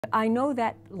I know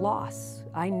that loss.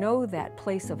 I know that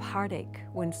place of heartache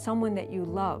when someone that you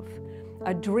love,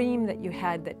 a dream that you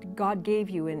had that God gave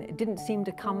you and it didn't seem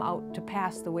to come out to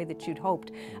pass the way that you'd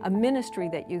hoped, a ministry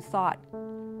that you thought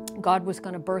God was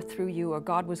going to birth through you or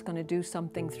God was going to do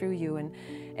something through you, and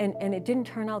it didn't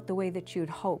turn out the way that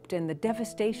you'd hoped, and the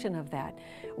devastation of that.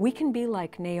 We can be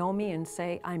like Naomi and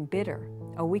say, I'm bitter,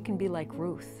 or we can be like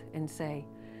Ruth and say,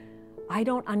 I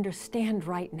don't understand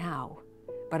right now,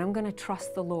 but I'm going to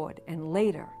trust the Lord, and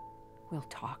later we'll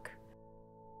talk.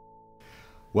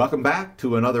 Welcome back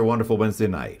to another wonderful Wednesday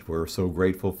night. We're so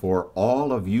grateful for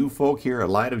all of you folk here at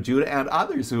Light of Judah and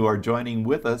others who are joining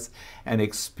with us and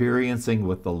experiencing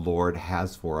what the Lord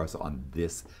has for us on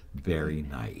this very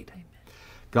night. Amen.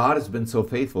 God has been so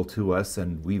faithful to us,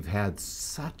 and we've had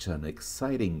such an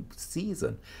exciting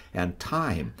season and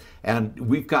time. And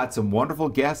we've got some wonderful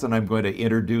guests, and I'm going to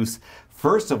introduce,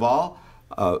 first of all,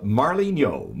 Marlene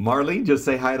Yeo. Marlene, just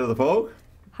say hi to the folk.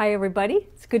 Hi, everybody.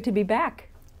 It's good to be back.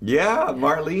 Yeah,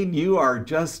 Marlene, you are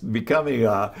just becoming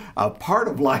a part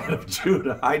of Light of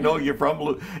Judah. I know you're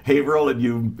from Haverhill and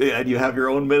you have your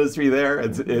own ministry there.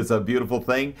 It's a beautiful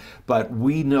thing. But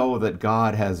we know that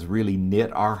God has really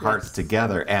knit our hearts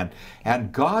together.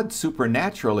 And God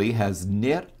supernaturally has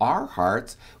knit our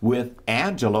hearts with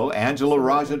Angelo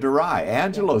Rajadurai.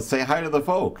 Angelo, say hi to the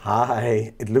folk.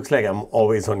 Hi. It looks like I'm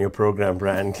always on your program,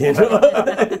 Brand. You know?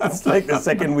 It's like the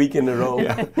second week in a row.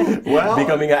 Yeah. Well,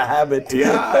 becoming a habit.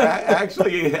 Yeah.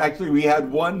 Actually, we had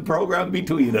one program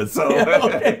between us, so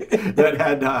that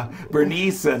had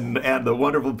Bernice and the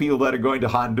wonderful people that are going to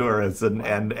Honduras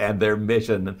and their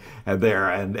mission there,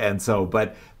 and so.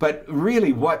 But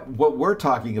really, what we're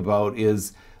talking about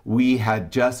is we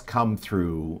had just come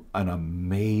through an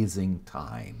amazing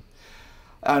time.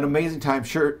 An amazing time,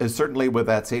 sure, certainly with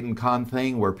that Satan Con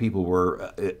thing, where people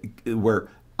were.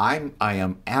 I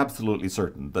am absolutely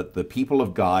certain that the people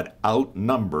of God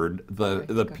outnumbered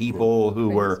the people who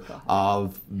were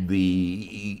of the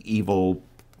evil,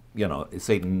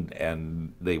 Satan,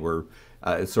 and they were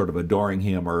sort of adoring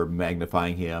him or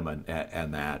magnifying him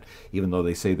and that, even though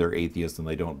they say they're atheists and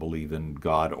they don't believe in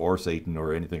God or Satan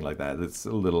or anything like that. It's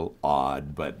a little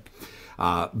odd, but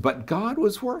God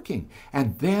was working.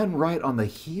 And then right on the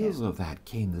heels of that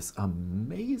came this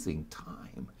amazing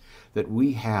time that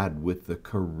we had with the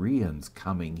Koreans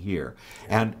coming here.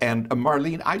 And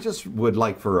Marlene, I just would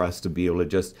like for us to be able to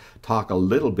just talk a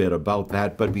little bit about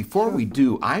that. But before we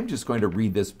do, I'm just going to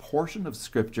read this portion of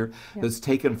Scripture that's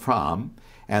taken from,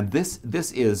 and this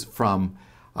is from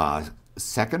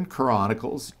 2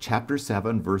 Chronicles chapter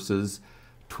 7, verses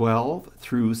 12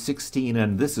 through 16,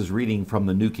 and this is reading from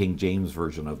the New King James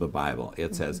Version of the Bible.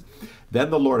 It says,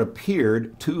 Then the Lord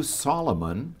appeared to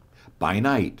Solomon by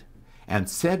night, and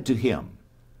said to him,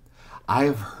 I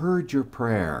have heard your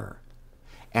prayer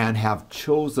and have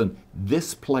chosen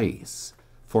this place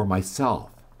for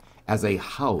myself as a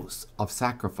house of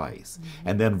sacrifice.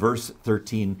 And then verse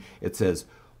 13, it says,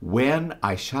 When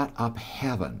I shut up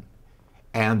heaven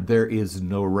and there is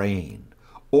no rain,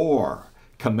 or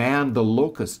command the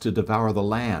locusts to devour the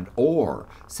land, or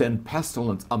send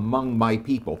pestilence among my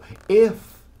people,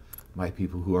 if my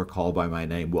people who are called by my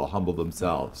name will humble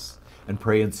themselves and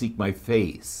pray and seek my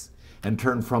face and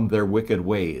turn from their wicked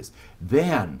ways,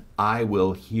 then I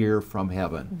will hear from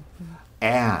heaven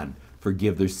and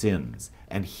forgive their sins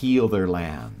and heal their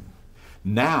land.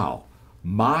 Now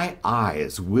my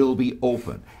eyes will be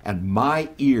open and my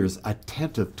ears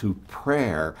attentive to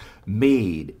prayer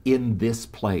made in this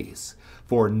place.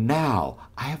 For now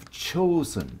I have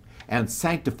chosen and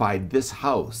sanctified this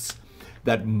house,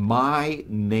 that my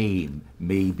name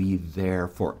may be there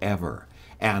forever.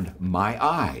 And my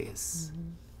eyes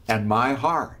and my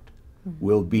heart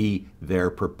will be there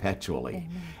perpetually.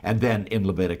 Amen. And then in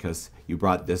Leviticus, you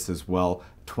brought this as well,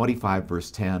 25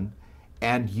 verse 10,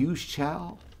 And you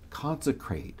shall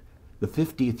consecrate the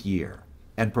 50th year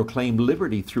and proclaim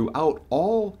liberty throughout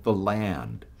all the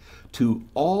land to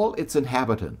all its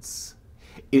inhabitants.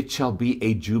 It shall be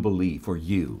a jubilee for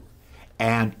you,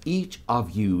 and each of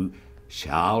you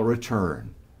shall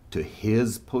return to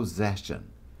his possession,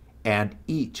 and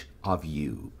each of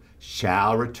you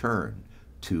shall return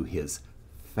to his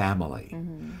family.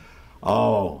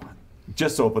 Oh,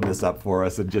 just open this up for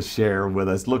us and just share with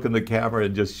us. Look in the camera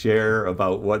and just share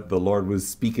about what the Lord was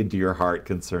speaking to your heart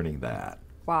concerning that.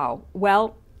 Wow.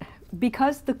 Well,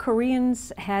 because the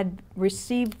Koreans had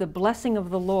received the blessing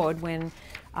of the Lord when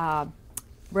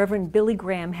Reverend Billy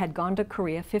Graham had gone to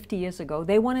Korea 50 years ago,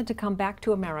 they wanted to come back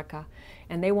to America,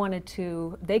 and they wanted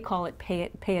to, they call it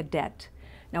pay a debt.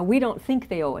 Now, we don't think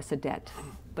they owe us a debt,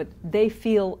 but they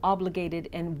feel obligated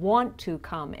and want to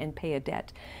come and pay a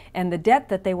debt. And the debt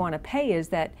that they want to pay is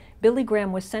that Billy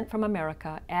Graham was sent from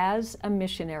America as a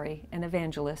missionary, an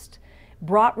evangelist,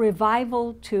 brought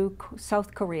revival to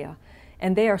South Korea,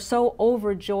 and they are so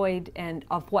overjoyed and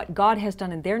of what God has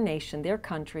done in their nation, their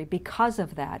country, because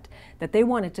of that, that they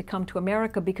wanted to come to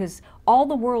America because all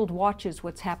the world watches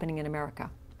what's happening in America.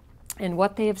 And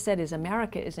what they have said is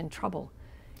America is in trouble,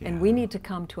 and we need to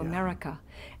come to America.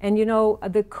 And you know,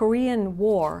 the Korean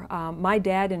War, my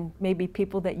dad and maybe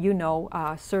people that you know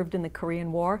served in the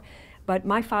Korean War, but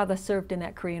my father served in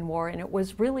that Korean War, and it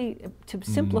was really, to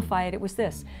simplify it, it was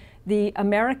this. The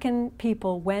American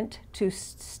people went to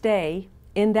stay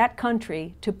in that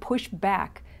country to push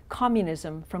back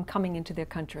communism from coming into their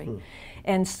country.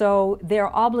 And so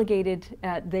they're obligated,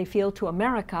 they feel, to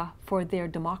America for their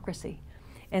democracy.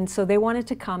 And so they wanted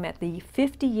to come at the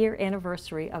 50-year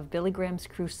anniversary of Billy Graham's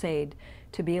crusade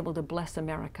to be able to bless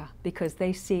America because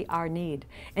they see our need.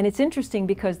 And it's interesting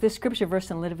because this scripture verse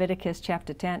in Leviticus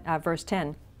chapter 10, verse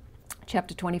 10,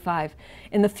 chapter 25,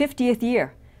 in the 50th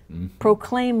year,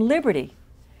 proclaim liberty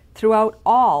throughout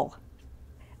all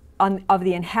of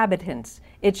the inhabitants.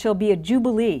 It shall be a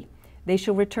jubilee. They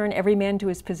shall return every man to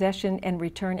his possession and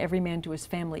return every man to his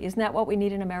family. Isn't that what we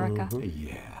need in America?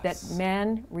 Yes. That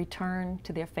man return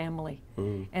to their family.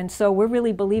 And so we're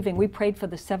really believing. We prayed for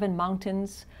the 7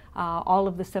 mountains, all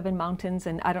of the 7 mountains,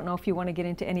 and I don't know if you want to get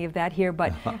into any of that here,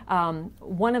 but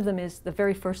one of them is, the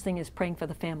very first thing is praying for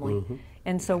the family.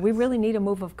 And so we really need a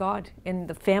move of God in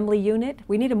the family unit.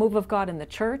 We need a move of God in the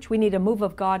church. We need a move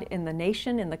of God in the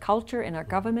nation, in the culture, in our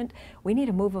government. We need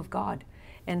a move of God.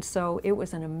 And so it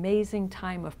was an amazing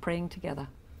time of praying together.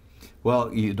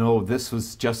 Well, you know, this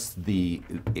was just the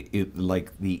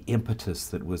impetus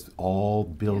that was all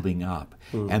building up.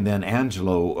 And then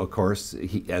Angelo, of course,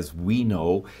 as we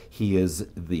know, he is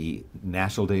the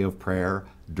National Day of Prayer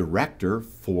director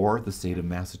for the state of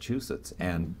Massachusetts.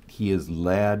 And he is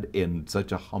led in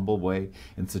such a humble way,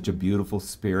 in such a beautiful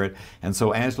spirit. And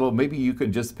so, Angelo, maybe you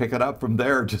could just pick it up from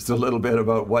there just a little bit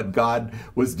about what God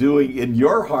was doing in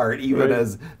your heart, even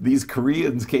as these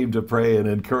Koreans came to pray and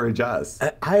encourage us.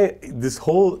 This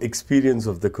whole experience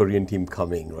of the Korean team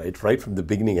coming, right from the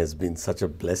beginning has been such a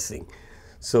blessing.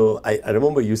 So I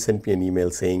remember you sent me an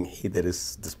email saying, hey, there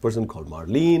is this person called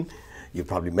Marlene. You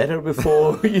probably met her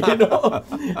before, you know,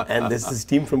 and there's this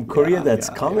team from Korea that's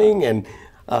coming, and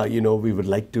you know, we would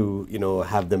like to, you know,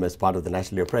 have them as part of the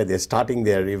National Day of Prayer. They're starting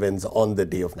their events on the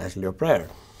day of National Day of Prayer.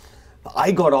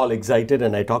 I got all excited,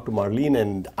 and I talked to Marlene,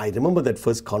 and I remember that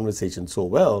first conversation so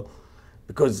well,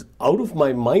 because out of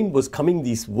my mind was coming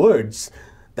these words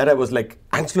that I was like,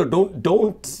 Angelo,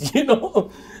 don't, you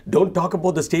know, don't talk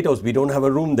about the State House. We don't have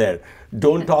a room there.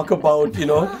 Don't talk about, you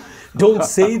know, don't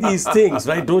say these things,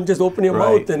 right? Don't just open your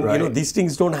mouth, and you know, these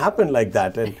things don't happen like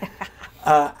that. And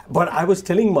but I was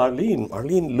telling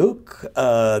Marlene, look,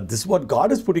 this is what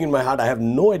God is putting in my heart. I have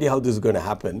no idea how this is going to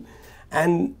happen.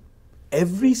 And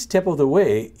every step of the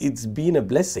way, it's been a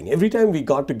blessing. Every time we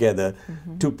got together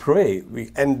to pray,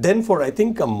 and then for I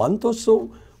think a month or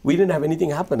so, we didn't have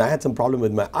anything happen. I had some problem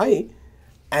with my eye,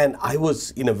 and I was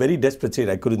in a very desperate state.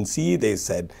 I couldn't see. They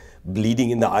said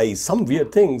bleeding in the eye, some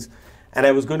weird things. And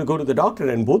I was going to go to the doctor,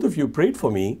 and both of you prayed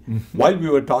for me while we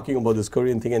were talking about this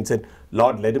Korean thing and said,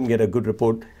 Lord, let him get a good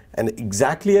report. And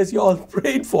exactly as you all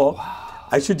prayed for,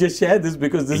 I should just share this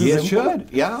because this is important.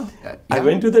 I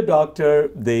went to the doctor.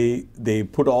 They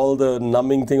put all the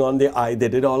numbing thing on the eye. They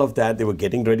did all of that. They were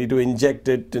getting ready to inject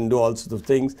it and do all sorts of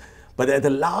things. But at the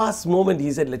last moment,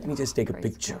 he said, let me just take a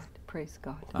picture. Praise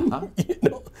God. You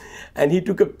know? And he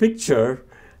took a picture,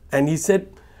 and he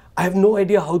said, I have no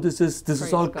idea how this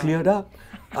is all cleared up.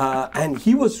 And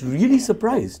he was really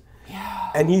surprised.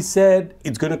 And he said,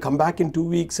 it's going to come back in 2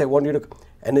 weeks. I want you to...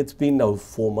 And it's been now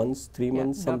 4 months, 3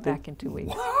 months, something. Back in 2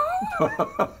 weeks.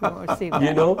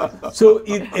 You know, so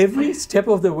every step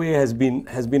of the way has been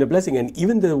a blessing. And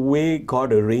even the way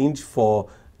God arranged for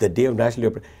the day of National Day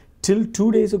of Prayer, till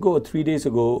 2 days ago or 3 days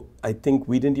ago, I think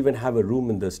we didn't even have a room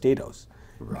in the State House.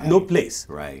 No place.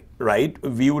 Right?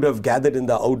 We would have gathered in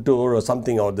the outdoor or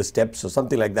something, or the steps or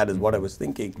something like that is what I was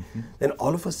thinking. Then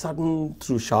all of a sudden,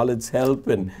 through Charlotte's help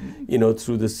and, you know,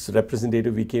 through this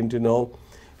representative we came to know,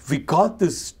 we got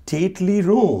this stately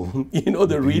room, you know,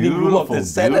 the reading room of the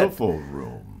Senate.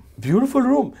 Beautiful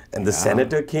room. And the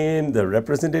senator came, the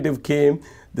representative came,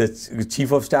 the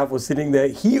chief of staff was sitting there.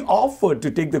 He offered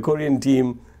to take the Korean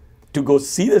team to go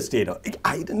see the State House.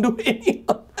 I didn't do any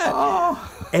of that.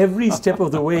 Every step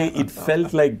of the way, it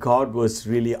felt like God was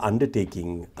really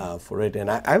undertaking for it. And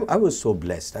I was so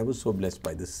blessed. I was so blessed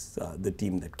by this, the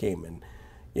team that came. And,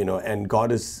 you know, and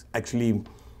God is actually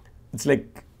it's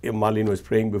like Marlene was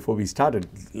praying before we started,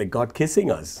 like God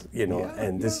kissing us, you know,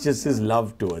 and it's just His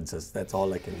love towards us. That's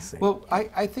all I can say. Well,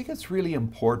 I think it's really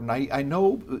important. I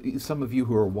know some of you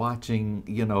who are watching,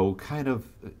 you know, kind of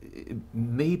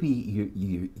maybe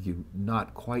you're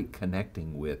not quite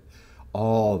connecting with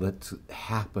all that's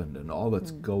happened and all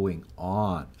that's going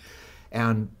on,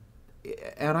 and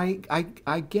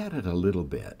I get it a little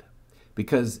bit,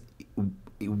 because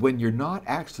when you're not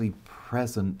actually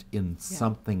present in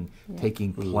something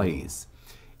taking place,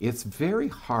 it's very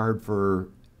hard for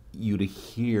you to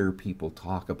hear people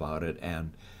talk about it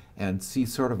and see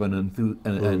sort of an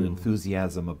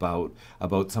enthusiasm about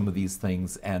some of these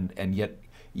things, and yet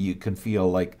you can feel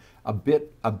like a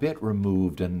bit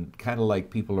removed, and kind of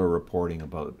like people are reporting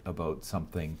about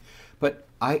something. But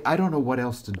I don't know what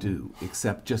else to do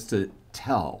except just to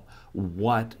tell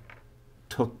what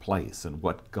took place and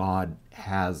what God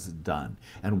has done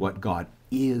and what God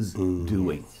is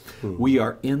doing. We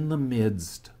are in the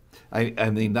midst. I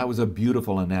mean, that was a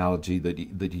beautiful analogy that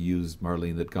you used,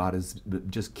 Marlene, that God has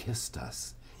just kissed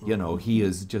us. You know, He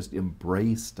has just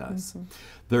embraced us.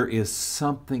 There is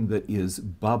something that is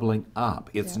bubbling up.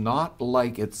 It's not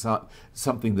like it's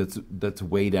something that's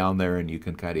way down there and you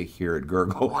can kind of hear it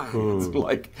gurgle. It's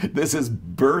like this is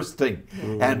bursting,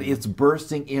 and it's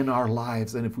bursting in our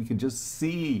lives. And if we can just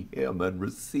see Him and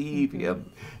receive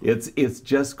Him, it's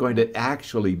just going to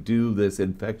actually do this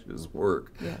infectious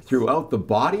work throughout the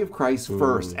body of Christ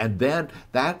first, and then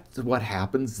that's what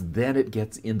happens. Then it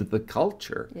gets into the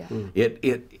culture.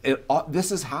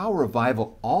 This is how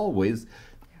revival always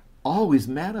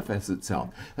manifests itself.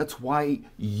 That's why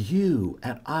you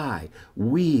and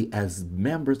we as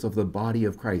members of the body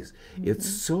of Christ, it's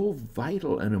so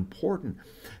vital and important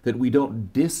that we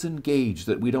don't disengage,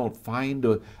 that we don't find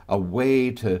a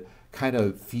way to kind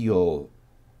of feel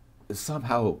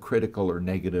somehow critical or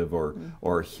negative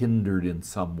or hindered in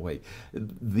some way.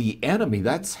 The enemy,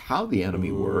 that's how the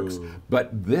enemy works,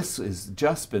 but this has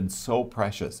just been so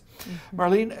precious.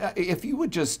 Marlene, if you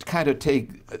would just kind of take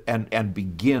and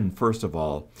begin, first of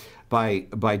all,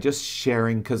 by just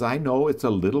sharing, because I know it's a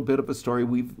little bit of a story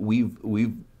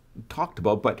we've talked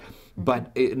about, but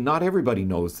not everybody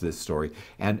knows this story,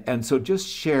 and so just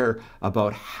share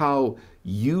about how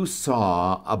you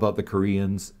saw about the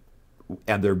Koreans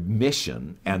and their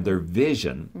mission and their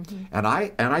vision, and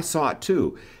I saw it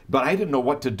too, but I didn't know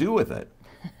what to do with it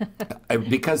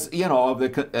because, you know, of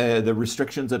the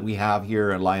restrictions that we have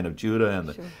here in Lion of Judah and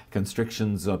the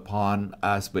constrictions upon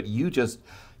us. But you just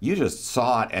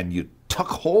saw it and you took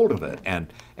hold of it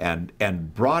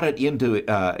and brought it into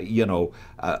you know,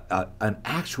 an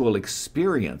actual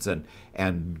experience,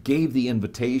 and gave the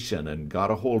invitation and got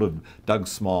a hold of Doug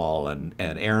Small and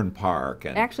Aaron Park.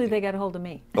 And actually, they got a hold of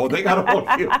me. Oh, they got a hold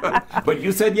of you. But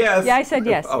you said yes. Yeah, I said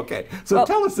yes. Okay. So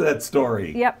tell us that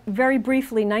story. Yep. Very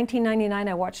briefly, 1999,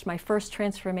 I watched my first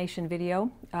transformation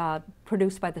video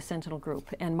produced by the Sentinel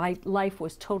Group, and my life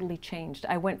was totally changed.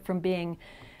 I went from being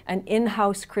an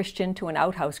in-house Christian to an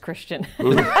out-house Christian.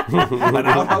 An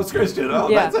out-house Christian. Oh,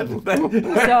 that's a so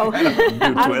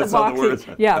out of the box.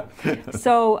 Yeah.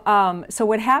 So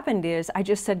what happened is I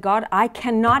just said, God, I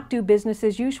cannot do business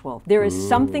as usual. There is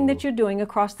something that you're doing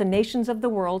across the nations of the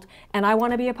world, and I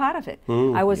want to be a part of it.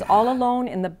 I was all alone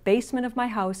in the basement of my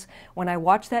house when I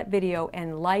watched that video,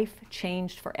 and life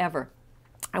changed forever.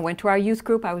 I went to our youth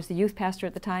group. I was the youth pastor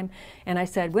at the time, and I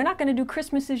said, we're not going to do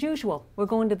Christmas as usual. We're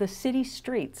going to the city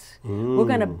streets. We're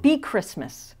going to be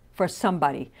Christmas for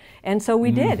somebody. And so we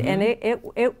did, and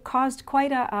it caused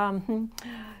quite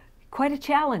a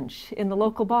challenge in the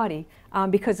local body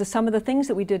because of some of the things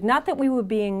that we did. Not that we were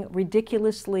being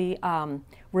ridiculously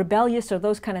rebellious or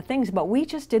those kind of things, but we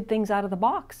just did things out of the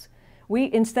box.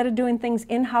 Instead of doing things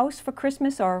in-house for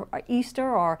Christmas or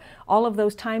Easter or all of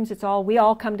those times we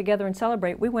all come together and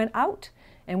celebrate, we went out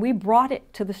and we brought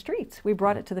it to the streets. We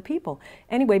brought it to the people.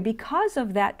 Anyway, because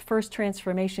of that first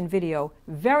transformation video,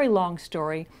 very long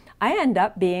story, I end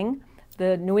up being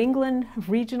the New England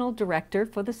Regional Director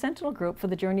for the Sentinel Group for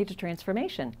the Journey to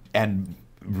Transformation. And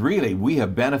really, we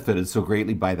have benefited so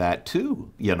greatly by that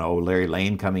too. You know, Larry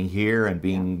Lane coming here and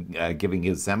being giving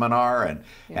his seminar,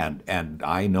 and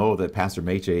I know that Pastor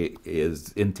Meche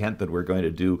is intent that we're going to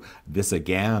do this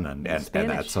again, and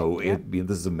that. So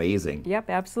this is amazing. Yep,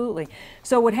 absolutely.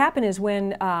 So what happened is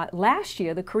when last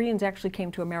year the Koreans actually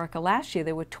came to America. Last year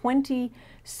there were 20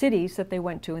 cities that they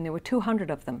went to, and there were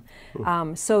 200 of them.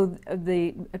 So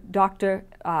the Dr.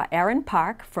 Aaron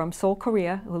Park from Seoul,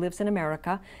 Korea, who lives in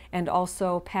America, and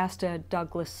also Pastor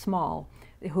Douglas Small,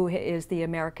 who is the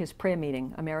America's Prayer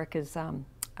Meeting. America's,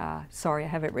 sorry, I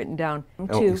have it written down.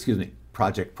 Oh, excuse me,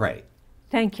 Project Pray.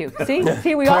 Thank you. See,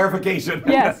 we all... Clarification.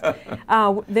 Yes.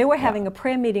 They were having a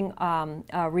prayer meeting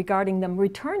regarding them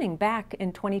returning back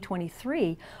in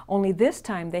 2023, only this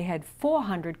time they had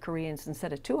 400 Koreans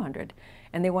instead of 200,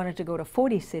 and they wanted to go to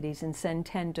 40 cities and send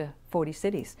 10 to 40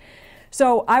 cities.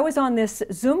 So I was on this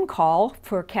Zoom call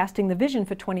for Casting the Vision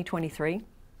for 2023,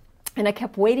 and I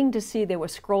kept waiting to see, they were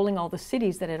scrolling all the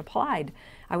cities that had applied.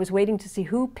 I was waiting to see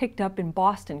who picked up in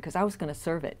Boston, because I was going to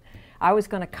serve it. I was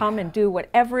going to come and do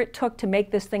whatever it took to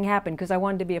make this thing happen, because I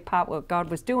wanted to be a part of what God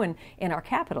was doing in our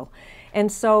capital. And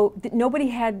so nobody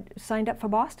had signed up for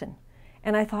Boston.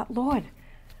 And I thought, Lord,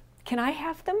 can I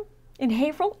have them in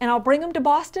Haverhill, and I'll bring them to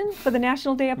Boston for the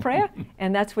National Day of Prayer?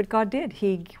 And that's what God did.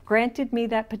 He granted me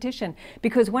that petition.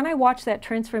 Because when I watched that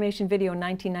transformation video in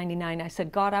 1999, I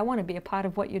said, God, I want to be a part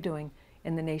of what you're doing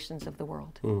in the nations of the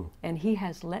world. And He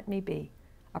has let me be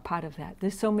a part of that.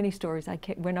 There's so many stories.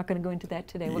 We're not going to go into that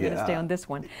today. We're going to stay on this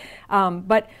one.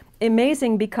 But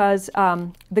amazing, because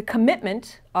the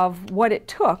commitment of what it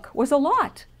took was a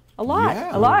lot. A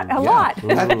lot.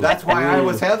 That's why I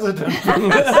was hesitant,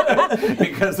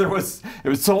 because there was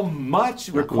so much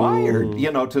required,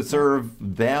 you know, to serve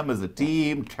them as a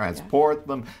team, transport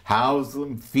them, house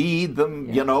them, feed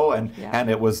them, you know, and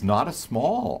it was not a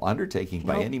small undertaking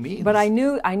by any means. But I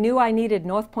knew I needed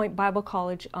Northpoint Bible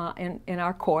College in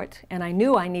our court, and I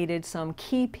knew I needed some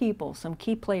key people, some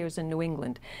key players in New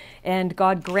England, and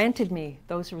God granted me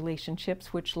those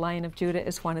relationships, which Lion of Judah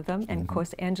is one of them, and of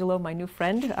course Angelo, my new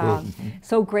friend.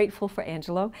 So grateful for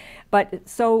Angelo. But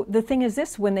so the thing is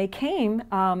this, when they came,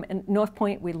 in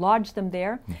Northpoint, we lodged them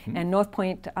there, and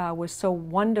Northpoint was so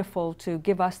wonderful to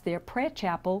give us their prayer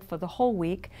chapel for the whole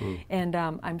week, and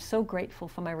I'm so grateful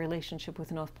for my relationship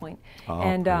with Northpoint,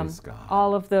 and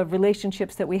all of the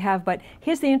relationships that we have. But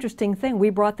here's the interesting thing, we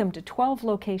brought them to 12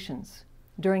 locations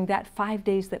during that 5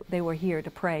 days that they were here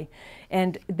to pray.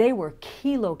 And they were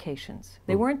key locations.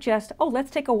 They weren't just, oh,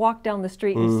 let's take a walk down the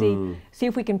street and see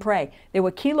if we can pray. They were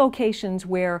key locations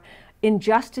where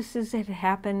injustices had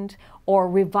happened, or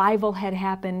revival had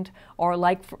happened, or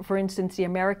like, for instance, the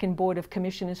American Board of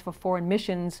Commissioners for Foreign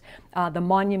Missions, the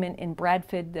monument in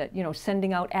Bradford, that, you know,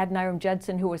 sending out Adoniram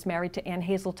Judson, who was married to Ann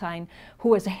Hazeltine, who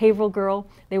was a Haverhill girl.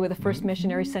 They were the first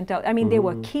missionary sent out. I mean, they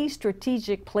were key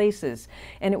strategic places,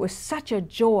 and it was such a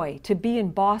joy to be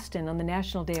in Boston on the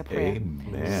National Day of Prayer.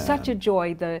 Amen. Such a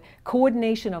joy, the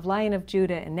coordination of Lion of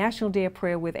Judah and National Day of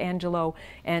Prayer with Angelo,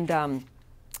 and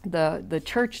the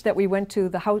church that we went to,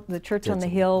 the church on the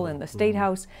hill and the State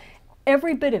House,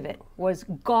 every bit of it was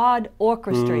God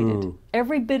orchestrated.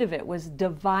 Every bit of it was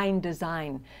divine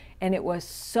design. And it was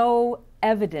so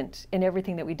evident in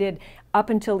everything that we did, up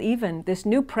until even this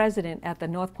new president at the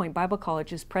Northpoint Bible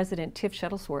College is President Tiff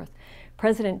Shuttlesworth.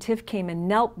 President Tiff came and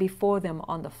knelt before them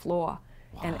on the floor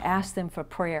and asked them for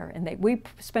prayer. And we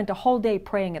spent a whole day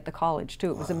praying at the college too.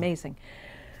 It was amazing.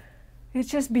 It's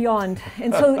just beyond.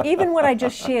 And so even what I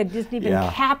just shared didn't even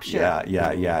capture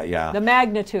the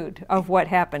magnitude of what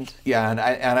happened. Yeah, and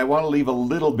I want to leave a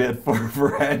little bit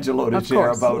for Angelo to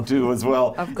share about too as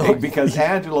well. Of course. Because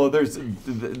Angelo,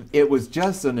 it was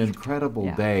just an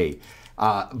incredible day.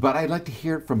 But I'd like to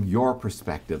hear it from your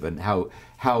perspective, and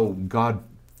how God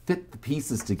fit the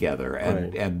pieces together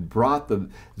and brought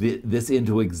this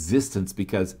into existence,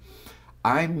 because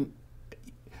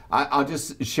I'll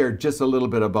just share just a little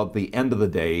bit about the end of the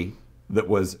day that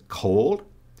was cold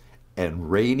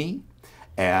and rainy,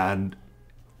 and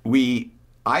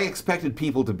I expected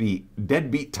people to be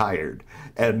deadbeat tired,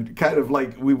 and kind of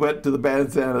like we went to the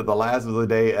bandstand at the last of the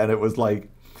day, and it was like,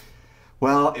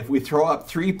 well, if we throw up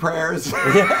 3 prayers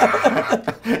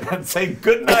and say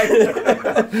good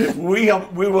night, we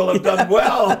will have done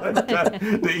well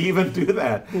to even do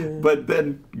that. But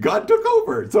then God took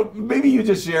over. So maybe you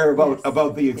just share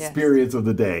about the experience of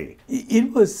the day.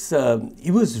 It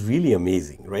was really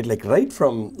amazing, right? Like right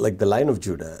from like the Lion of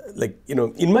Judah, like, you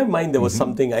know, in my mind there was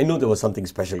something. I know there was something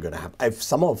special going to happen. I've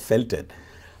somehow felt it.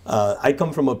 I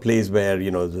come from a place where, you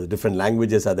know, the different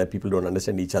languages are that people don't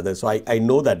understand each other. So I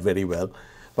know that very well.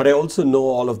 But I also know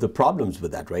all of the problems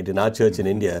with that, right? In our church in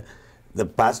India, the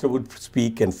pastor would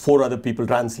speak and 4 other people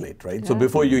translate, right? So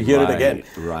before you hear it again,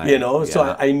 you know,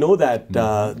 so I know that,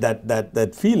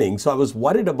 that feeling. So I was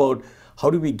worried about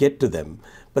how do we get to them?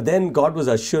 But then God was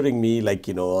assuring me, like,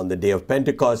 you know, on the day of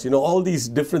Pentecost, you know, all these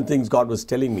different things God was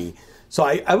telling me. So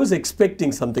I was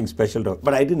expecting something special,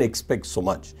 but I didn't expect so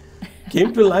much.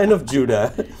 Came to Lion of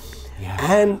Judah,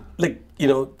 and like, you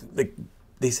know, like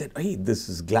they said, hey, this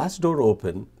is glass door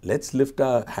open. Let's lift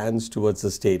our hands towards the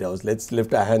State House. Let's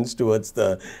lift our hands towards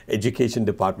the education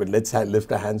department. Let's lift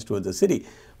our hands towards the city.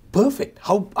 Perfect.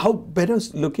 How better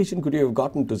location could you have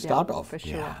gotten to start off? For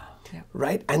sure.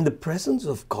 right? And the presence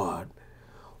of God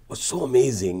was so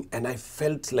amazing, and I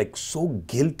felt like so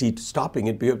guilty stopping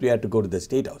it because we had to go to the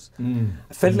State House.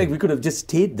 I felt like we could have just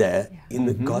stayed there in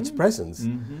the God's presence.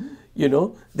 You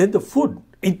know, then the food,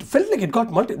 it felt like it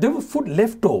got there was food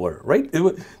left over, right? There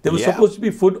was supposed to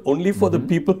be food only for the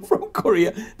people from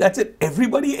Korea. That's it.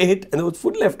 Everybody ate, and there was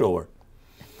food left over.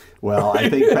 Well, I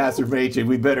think Pastor Meche,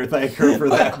 we better thank her for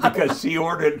that, because she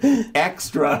ordered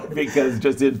extra, because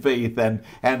just in faith, and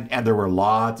there were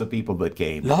lots of people that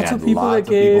came. Lots and of people lots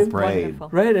that came. Of people prayed. Wonderful.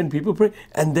 Right, and people prayed.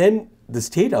 And then the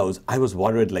State House, I was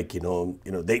worried, like, I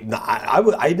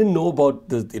didn't know about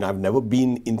the, I've never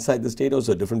been inside the State House,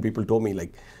 so different people told me,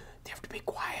 like, they have to be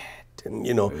quiet. And,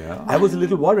 I was a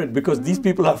little worried because these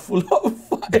people are full of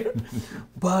fire.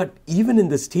 But even in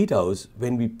the State House,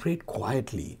 when we prayed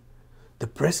quietly, the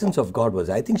presence of God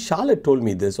was, I think Charlotte told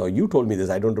me this, or you told me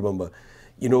this, I don't remember.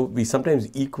 We sometimes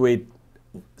equate,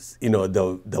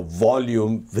 the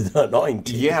volume with the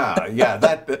anointing. Yeah,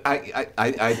 that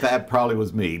that probably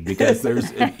was me, because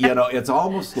there's, it's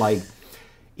almost like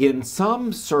in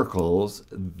some circles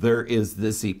there is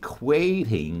this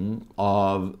equating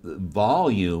of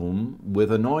volume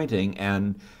with anointing,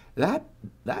 and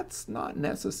that's not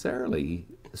necessarily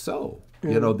so.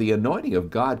 The anointing of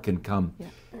God can come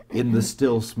in the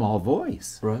still small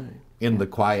voice, right? In the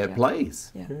quiet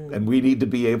place. Yeah. And we need to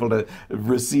be able to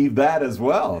receive that as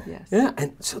well. Yes. Yeah,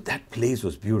 and so that place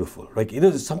was beautiful. Like,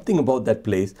 there's something about that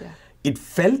place. Yeah. It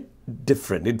felt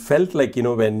different. It felt like,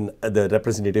 when the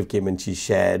representative came and she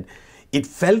shared, it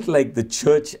felt like the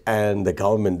church and the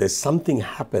government, there's something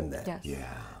happened there. Yes. Yeah.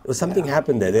 There was something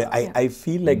happened there. I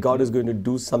feel like God is going to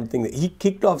do something. He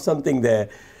kicked off something there,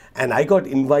 and I got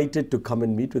invited to come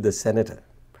and meet with the senator.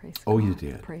 Praise Oh, God. you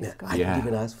did? Praise God. I didn't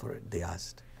even ask for it. They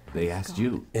asked. They asked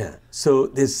you. Yeah. So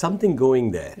there's something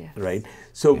going there, Yes. right?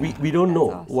 So we don't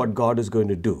know awesome. what God is going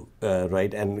to do,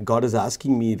 right? And God is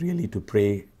asking me really to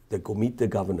pray, go meet the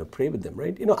governor, pray with them,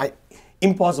 right?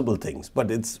 Impossible things, but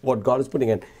it's what God is putting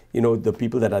in. The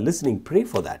people that are listening, pray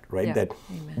for that, right? Yeah. That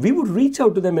Amen. we would reach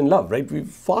out to them in love, right? We've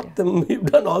fought them, we've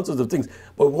done all sorts of things,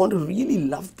 but we want to really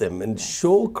love them and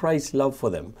show Christ's love for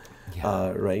them,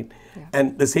 right? Yeah.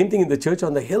 And the same thing in the church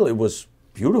on the hill, it was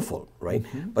beautiful, right?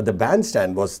 But the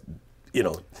bandstand was,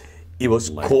 it was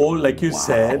cold, like you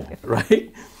said,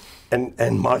 right? And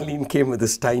Marlene came with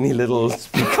this tiny little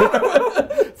speaker.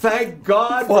 Thank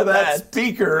God For for that that.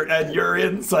 speaker and your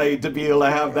insight to be able to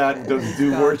have that to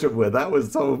do worship with. That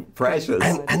was so precious.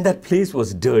 And that place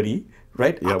was dirty,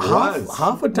 right? Yeah, it was.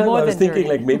 Half a time More I was than thinking,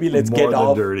 dirty. like, maybe let's More get than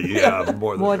off. dirty. Yeah,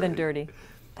 More than dirty.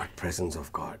 But presence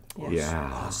of God was Yeah.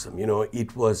 awesome.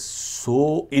 It was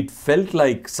so, it felt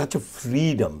like such a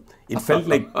freedom. It felt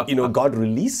like, God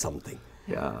released something.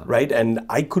 Yeah. Right? And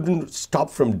I couldn't stop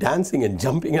from dancing and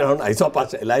jumping around. I saw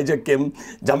Pastor Elijah Kim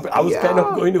jumping. I was kind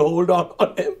of going to hold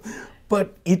on him.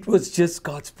 But it was just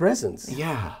God's presence.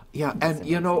 Yeah.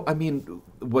 And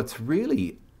what's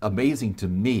really amazing to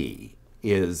me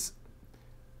is,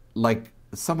 like,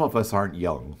 some of us aren't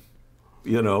young.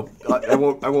 I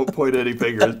won't point any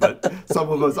fingers, but some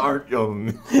of us aren't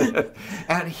young.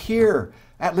 And here,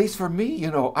 at least for me,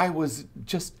 I was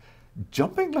just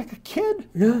jumping like a kid.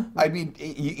 Yeah. I mean,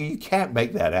 you can't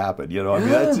make that happen.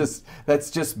 That's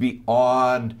just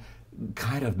beyond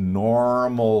kind of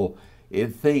normal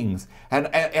things. And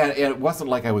it wasn't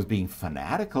like I was being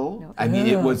fanatical. No. I mean,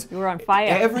 it was. You were on fire.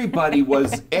 Everybody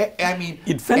was.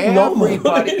 It felt normal.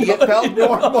 It felt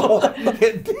normal.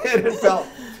 It did. It felt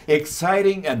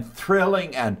exciting and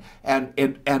thrilling and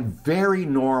very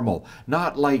normal.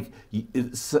 Not like,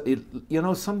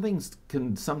 some things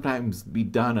can sometimes be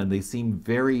done and they seem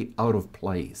very out of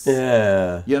place.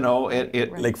 Yeah.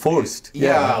 Like forced.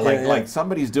 Yeah, like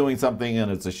somebody's doing something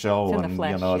and it's a show, It's in the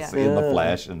flesh, it's yeah. in the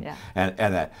flesh, and Yeah.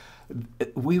 that.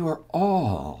 We were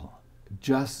all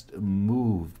just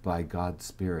moved by God's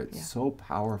Spirit so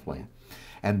powerfully.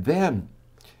 And then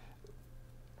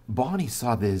Bonnie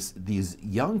saw these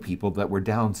young people that were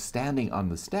down standing on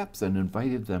the steps and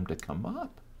invited them to come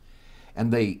up.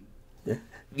 And they,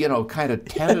 kind of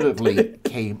tentatively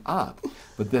came up.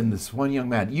 But then this one young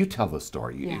man, you tell the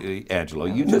story, Angelo.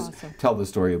 You was just awesome. tell the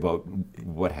story about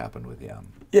what happened with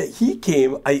him. Yeah, he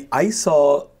came. I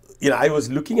saw, I was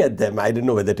looking at them. I didn't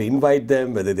know whether to invite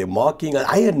them, whether they're mocking.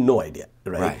 I had no idea,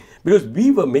 right? Because we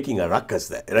were making a ruckus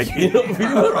there. Like, we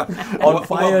were on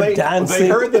fire, dancing. They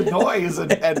heard the noise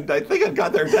and I think it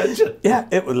got their attention. Yeah,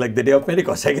 it was like the day of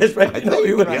Pentecost, I guess, right?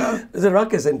 It was a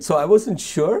ruckus. And so I wasn't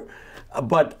sure.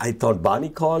 But I thought Barney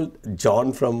called,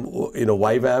 John from,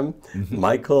 YWAM,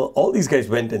 Michael, all these guys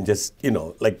went and just,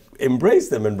 embraced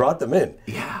them and brought them in.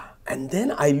 Yeah. And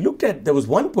then I looked at, there was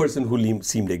one person who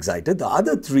seemed excited. The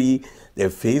other three, their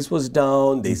face was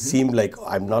down. They seemed like,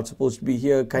 I'm not supposed to be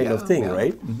here kind of thing,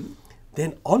 right?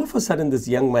 Then all of a sudden, this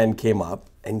young man came up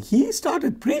and he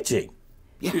started preaching,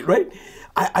 right?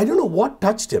 I don't know what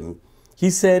touched him. He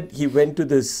said he went to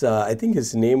this, I think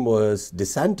his name was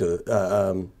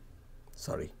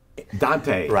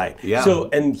Dante. Right. Yeah. So,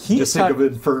 and he just think of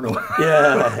Inferno.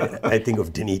 Yeah, I think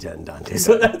of Denita and Dante.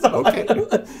 So that's okay.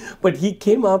 But he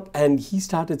came up and he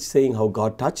started saying how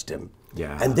God touched him.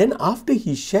 Yeah. And then after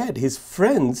he shared, his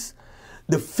friends,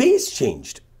 the face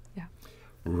changed. Yeah.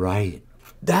 Right.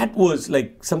 That was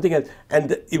like something else.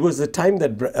 And it was the time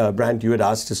that, Brant, you had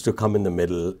asked us to come in the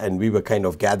middle, and we were kind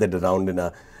of gathered around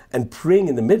and praying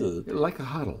in the middle. Like a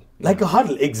huddle. Like a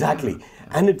huddle, exactly.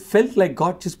 And it felt like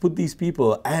God just put these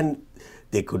people, and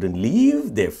they couldn't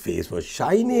leave, their face was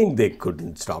shining, they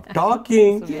couldn't stop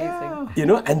talking. You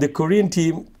know, and the Korean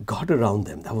team got around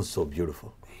them. That was so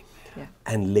beautiful.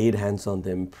 And laid hands on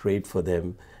them, prayed for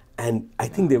them, and I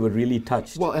think they were really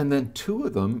touched. Well, and then two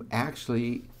of them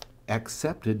actually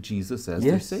accepted Jesus as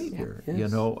their Savior. You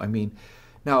know, I mean,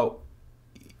 now,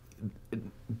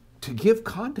 to give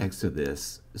context to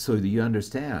this so that you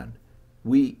understand,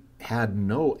 we had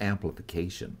no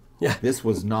amplification. This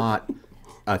was not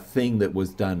a thing that was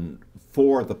done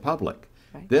for the public.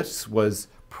 This was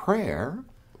prayer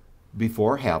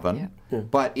before heaven,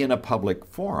 but in a public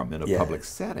forum, in a public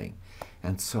setting.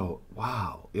 And so,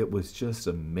 wow, it was just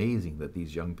amazing that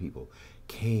these young people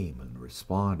came and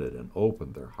responded and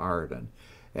opened their heart.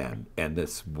 And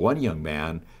this one young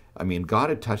man, I mean, God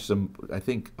had touched him, I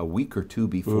think, a week or two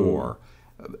before.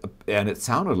 And it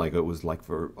sounded like it was like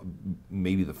for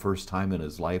maybe the first time in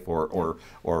his life or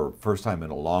first time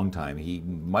in a long time. He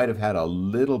might have had a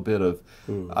little bit of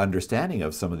understanding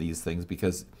of some of these things,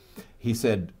 because he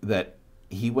said that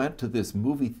he went to this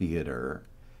movie theater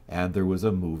and there was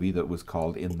a movie that was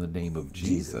called In the Name of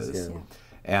Jesus.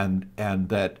 And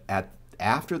that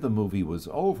after the movie was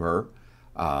over,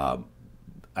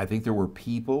 I think there were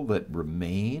people that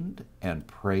remained and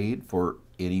prayed for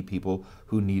any people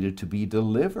who needed to be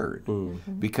delivered,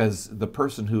 because the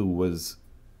person who was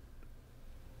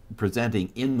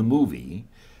presenting in the movie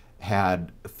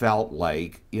had felt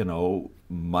like, you know,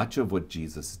 much of what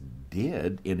Jesus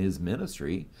did in his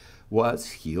ministry was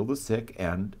heal the sick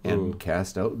and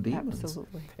cast out demons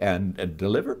and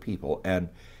deliver people.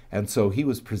 And so he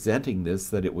was presenting this,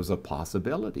 that it was a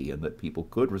possibility and that people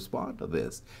could respond to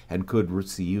this and could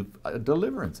receive a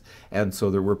deliverance. And so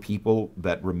there were people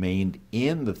that remained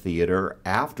in the theater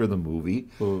after the movie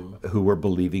who were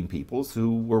believing people,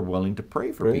 who were willing to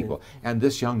pray for people. And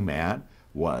this young man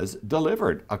was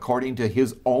delivered according to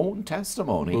his own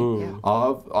testimony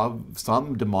of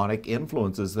some demonic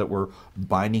influences that were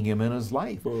binding him in his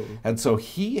life. And so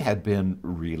he had been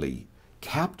really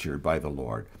captured by the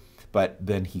Lord. But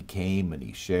then he came and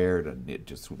he shared, and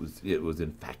it was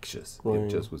infectious. It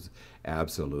just was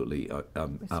absolutely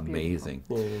amazing.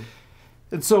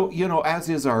 And so, you know, as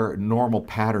is our normal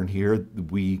pattern here,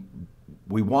 we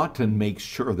want to make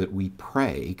sure that we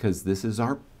pray, because this is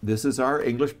our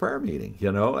English prayer meeting,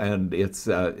 you know, and it's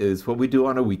what we do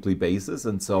on a weekly basis.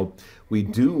 And so we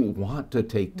do want to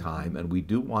take time, and we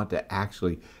do want to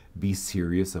actually be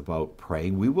serious about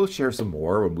praying. We will share some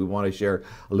more, and we want to share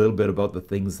a little bit about the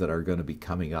things that are going to be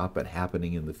coming up and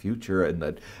happening in the future, and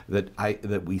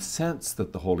that we sense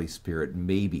that the Holy Spirit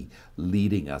may be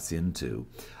leading us into.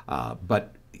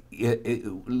 But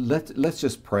let's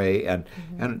just pray, and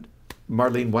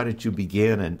Marlene, why don't you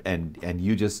begin, and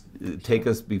you just take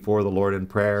us before the Lord in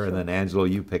prayer, and then Angelo,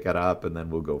 you pick it up, and then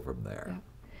we'll go from there.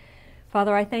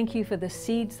 Father, I thank you for the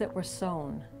seeds that were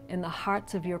sown in the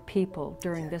hearts of your people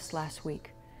during this last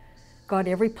week. God,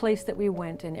 every place that we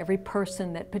went and every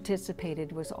person that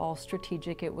participated was all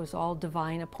strategic. It was all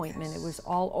divine appointment. It was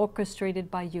all orchestrated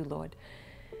by you, Lord.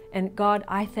 And God,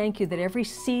 I thank you that every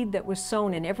seed that was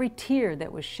sown and every tear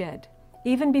that was shed,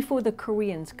 even before the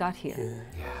Koreans got here,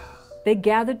 they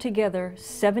gathered together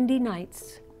 70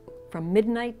 nights from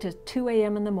midnight to 2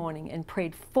 a.m. in the morning and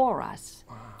prayed for us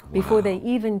before they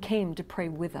even came to pray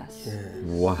with us.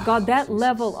 God, that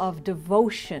level of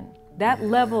devotion, that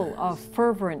level of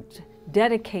fervent,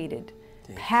 dedicated,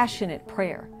 passionate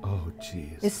prayer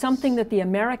is something that the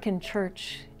American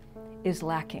church is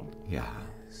lacking.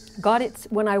 God,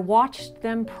 when I watched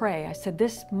them pray, I said,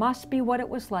 this must be what it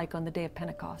was like on the day of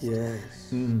Pentecost.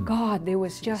 God, there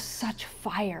was just such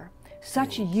fire,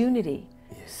 such unity,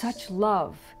 such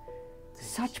love,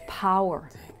 such power.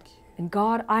 And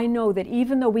God, I know that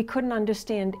even though we couldn't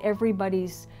understand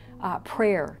everybody's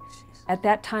prayer at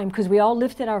that time, because we all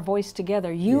lifted our voice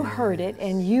together. You heard it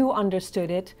and you understood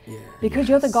it because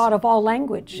you're the God of all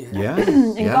language.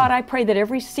 And God, I pray that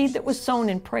every seed that was sown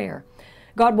in prayer,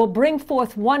 God will bring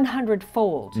forth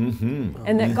 100-fold.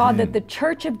 And that God, that the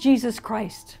Church of Jesus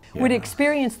Christ would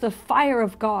experience the fire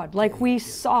of God like we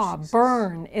saw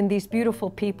burn in these beautiful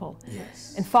people.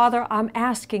 And Father, I'm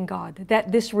asking God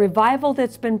that this revival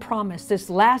that's been promised, this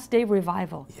last day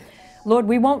revival, Lord,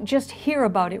 we won't just hear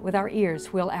about it with our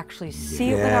ears, we'll actually see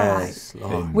it with our eyes.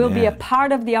 Lord. We'll be a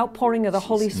part of the outpouring of the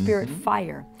Holy Spirit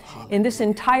fire in this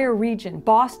entire region,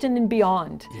 Boston and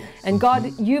beyond. And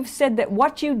God, you've said that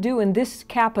what you do in this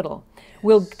capital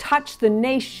will touch the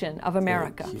nation of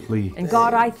America. And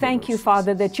God, I thank you,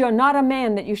 Father, that you're not a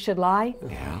man that you should lie.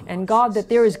 And God, that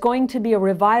there is going to be a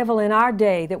revival in our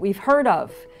day that we've heard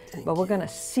of, but we're going to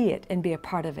see it and be a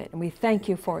part of it. And we thank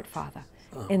you for it, Father,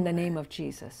 in the name of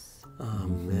Jesus.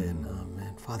 Amen,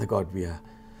 amen. Father God, we are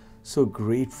so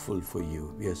grateful for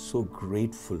you. We are so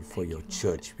grateful for your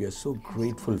church. We are so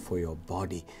grateful for your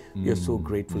body. We are so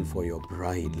grateful for your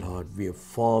bride, Lord. We are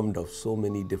formed of so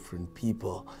many different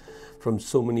people from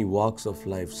so many walks of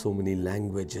life, so many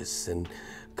languages and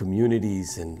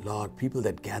communities, and Lord, people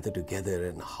that gather together.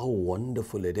 And how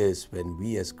wonderful it is when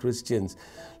we as Christians,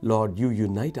 Lord, you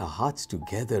unite our hearts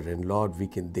together, and Lord,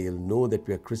 they'll know that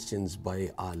we are Christians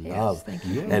by our love.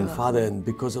 And Father, and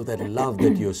because of that love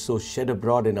that you're so shed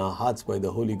abroad in our hearts by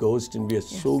the Holy Ghost, and we are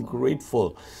so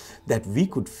grateful that we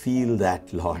could feel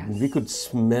that, Lord, and we could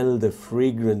smell the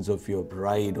fragrance of your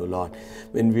bride, oh Lord.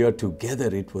 When we are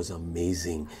together, it was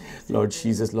amazing. Lord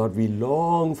Jesus, Lord, we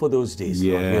long for those days,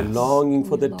 Lord. We're longing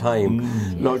for the time,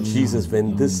 Lord Jesus,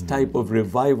 when this type of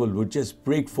revival would just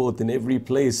break forth in every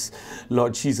place,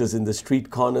 Lord Jesus, in the street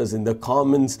corners, in the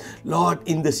commons, Lord,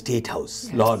 in the State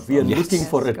House. Lord, we are looking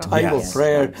for a time of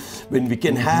prayer when we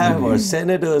can have our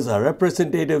senators, our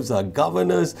representatives, our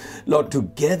governors, Lord,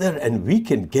 together, and we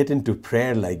can get into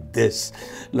prayer like this,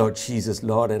 Lord Jesus,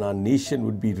 Lord, and our nation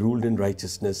would be ruled in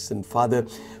righteousness. And Father,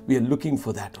 we are looking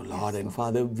for that, oh Lord. And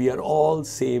Father, we are all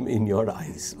same in your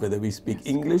eyes, whether we speak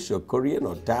English or Korean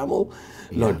or Tamil.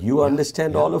 Lord, you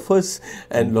understand all of us,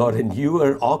 and Lord, and you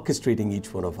are orchestrating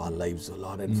each one of our lives, oh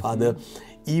Lord. And Father,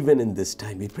 even in this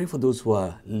time, we pray for those who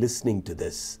are listening to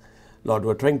this, Lord, who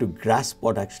are trying to grasp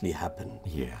what actually happened.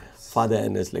 Father,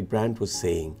 and as like Brant was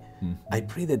saying, I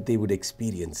pray that they would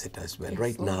experience it as well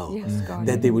right now,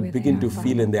 that they would begin to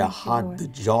feel in their heart the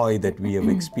joy that we have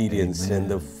experienced, and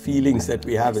the feelings that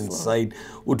we have inside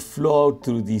would flow out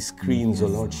through these screens, oh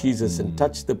Lord Jesus, and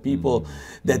touch the people,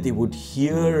 that they would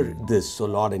hear this, oh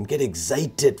Lord, and get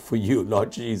excited for you,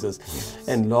 Lord Jesus.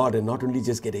 And Lord, and not only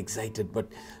just get excited, but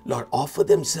Lord, offer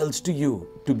themselves to you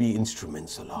to be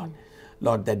instruments, oh Lord.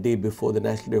 Lord, that day before the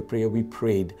National Day of Prayer, we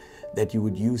prayed that you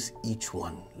would use each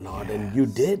one, Lord, and you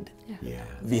did.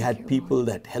 We had people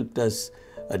that helped us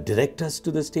direct us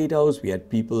to the State House. We had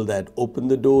people that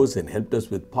opened the doors and helped us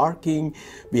with parking.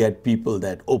 We had people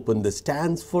that opened the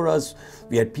stands for us.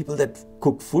 We had people that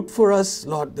cooked food for us.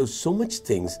 Lord, there's so much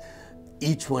things.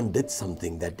 Each one did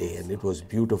something that day, and it was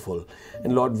beautiful.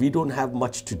 And Lord, we don't have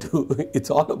much to do.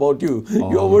 It's all about you.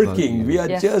 You're working. We are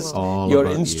just your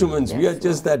instruments. We are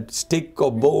just that stick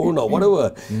or bone or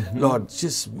whatever. Lord,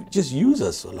 just use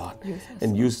us, oh Lord.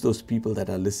 And use those people that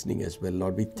are listening as well,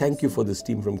 Lord. We thank you for this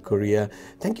team from Korea.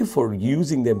 Thank you for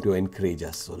using them to encourage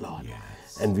us, oh Lord.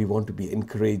 And we want to be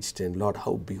encouraged. And Lord,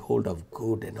 how behold how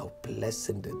good and how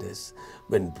pleasant it is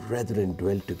when brethren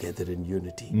dwell together in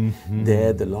unity.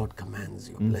 There the Lord commands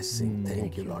your blessing.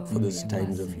 Thank you, Lord, for these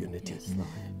times of unity.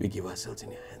 We give ourselves in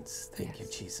your hands. Thank you,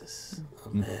 Jesus.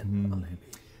 Amen. Hallelujah.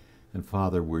 And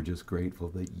Father, we're just grateful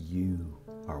that you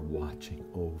are watching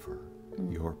over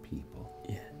your people.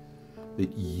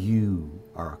 That you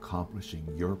are accomplishing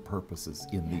your purposes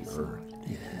in the earth.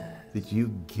 That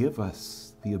you give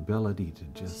us the ability to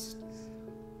just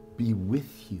be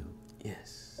with you.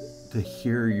 To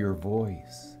hear your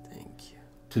voice. Thank you.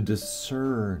 To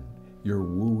discern your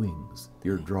wooings,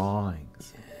 your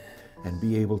drawings. And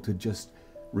be able to just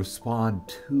respond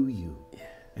to you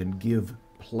and give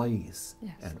place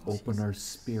and open our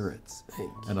spirits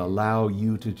and allow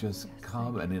you to just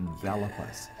come and envelop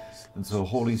us. And so,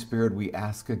 Holy Spirit, we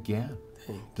ask again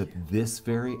that this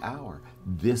very hour,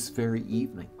 this very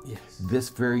evening, this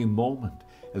very moment,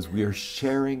 as we are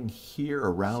sharing here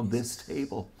around this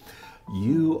table,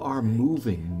 you are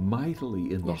moving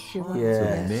mightily in the Yes, you are. hearts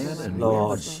Yes, of men and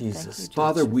Lord women. Jesus.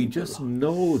 Father, we just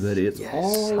know that it's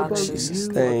all about Jesus.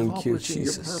 you Thank you, accomplishing your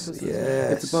Jesus. purposes.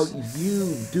 Yes. It's about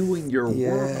you doing your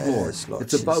work, Lord. Yes, Lord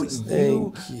It's about Jesus.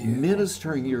 you Thank you.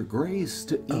 ministering your grace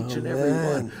to each and every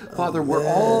Amen. one. Father, we're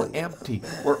all empty.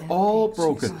 We're all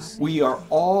broken. We are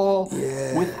all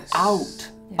without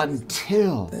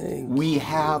until we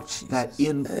have that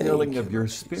infilling of your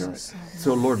Spirit.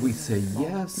 So, Lord, we say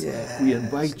yes. We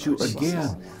invite you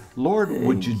again. Lord,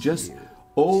 would you just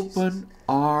open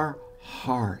our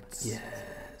hearts,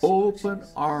 open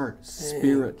our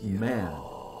spirit, man,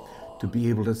 to be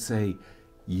able to say,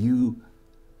 you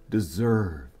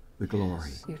deserve the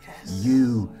glory.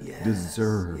 You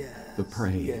deserve the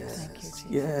praise.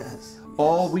 Yes.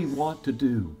 All we want to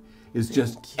do is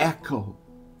just echo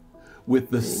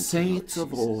with the saints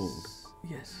of old.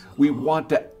 Yes. We want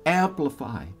to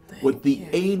amplify what the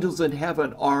angels in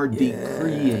heaven are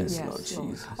decreeing Lord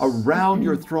Jesus. around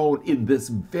your throne in this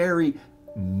very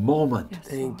moment.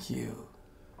 Thank you.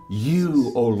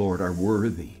 You, O Lord, are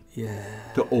worthy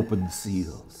to open the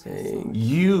seals.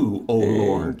 You, O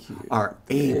Lord, are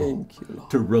able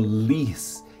to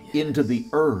release into the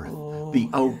earth the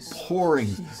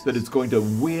outpouring that is going to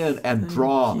win and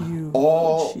draw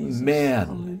all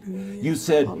men. You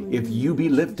said, if you be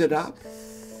lifted up,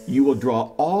 you will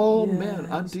draw all men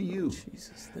unto you.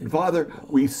 And Father,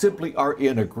 we simply are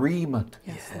in agreement.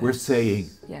 We're saying,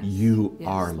 you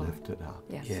are lifted up.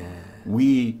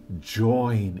 We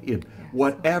join in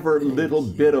whatever little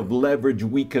bit of leverage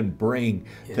we can bring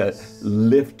to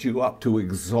lift you up, to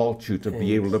exalt you, to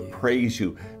be able to praise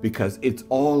you, because it's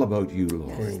all about you,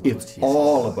 Lord. It's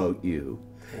all about you.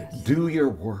 Do your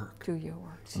work. Do your work.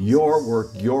 Your work,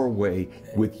 your way,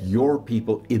 with your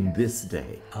people in this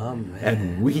day. Amen.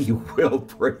 And we will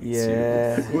praise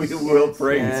you. We will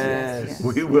praise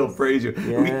you. We will praise you.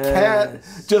 We can't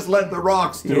just let the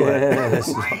rocks do it.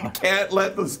 We can't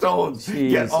let the stones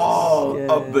get all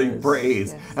of the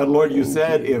praise. And Lord, you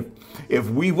said if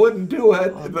we wouldn't do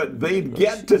it, that they'd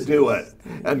get to do it.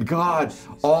 And God,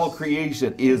 all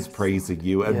creation is praising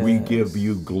you, and we give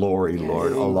you glory,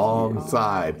 Lord,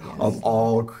 alongside of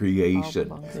all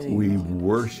creation. We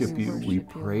worship you, we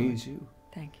praise you.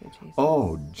 Thank you, Jesus.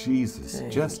 Oh, Jesus,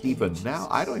 just even now,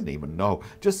 I don't even know.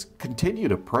 Just continue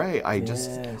to pray. I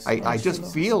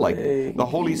just feel like the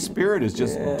Holy Spirit is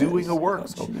just doing a work.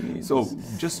 So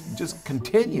just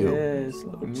continue. Yes,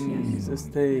 Lord Jesus.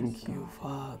 Thank you,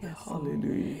 Father.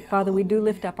 Hallelujah. Father, we do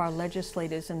lift up our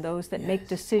legislators and those that make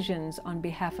decisions on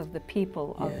behalf of the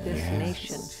people of this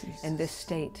nation and this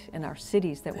state and our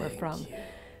cities that we're from.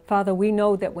 Father, we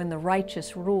know that when the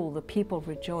righteous rule, the people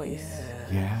rejoice.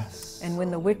 Yes. And when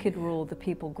the wicked rule, the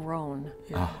people groan.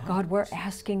 God, we're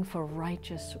asking for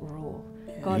righteous rule.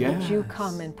 God, would you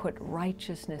come and put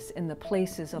righteousness in the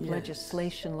places of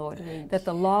legislation, Lord, that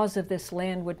the laws of this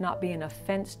land would not be an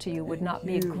offense to you, would not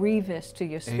be grievous to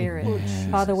your spirit.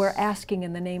 Father, we're asking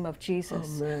in the name of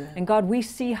Jesus. And God, we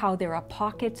see how there are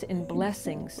pockets and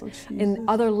blessings in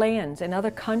other lands and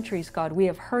other countries, God. We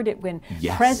have heard it when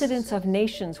presidents of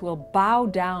nations will bow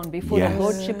down before the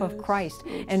Lordship of Christ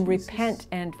and repent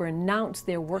and renounce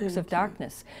their works of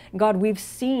darkness. God, we've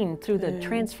seen through the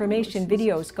transformation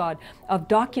videos, God, of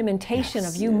documentation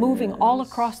of you moving all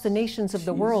across the nations of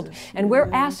the world. And we're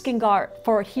asking, God,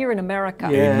 for here in America.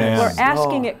 We're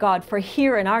asking it, God, for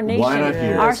here in our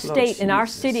nation, our state, in our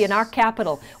city, in our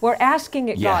capital. We're asking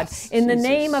it, God, in the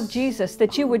name of Jesus,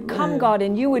 that you would come, God,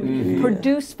 and you would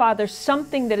produce, Father,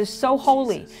 something that is so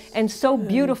holy and so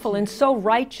beautiful and so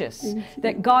righteous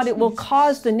that, God, it will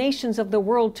cause the nations of the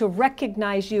world to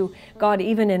recognize you, God,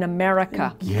 even in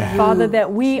America. Father,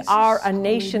 that we are a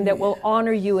nation that will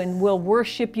honor you and will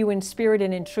worship you in spirit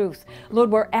and in truth.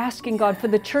 Lord, we're asking, God, for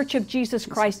the Church of Jesus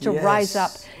Christ to rise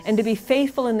up and to be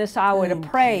faithful in this hour, to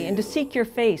pray and to seek your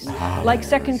face. Like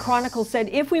 2 Chronicles said,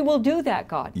 if we will do that,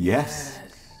 God,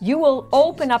 you will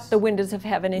open up the windows of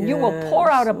heaven and you will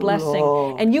pour out a blessing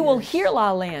and you will heal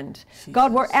our land.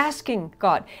 God, we're asking,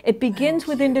 God, it begins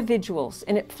with individuals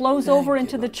and it flows over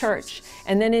into the church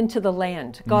and then into the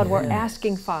land. God, we're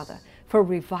asking, Father, for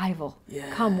revival.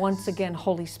 Come once again,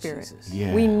 Holy Spirit.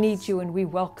 We need you and we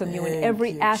welcome you in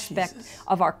every aspect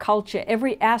of our culture,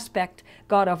 every aspect,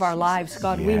 God, of our lives.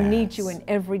 God, we need you in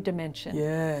every dimension.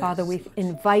 Father, we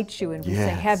invite you and we say,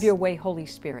 have your way, Holy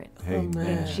Spirit.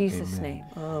 In Jesus' name.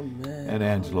 Amen. And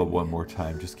Angelo, one more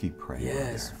time, just keep praying.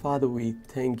 Yes, Father, we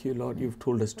thank you, Lord. You've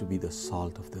told us to be the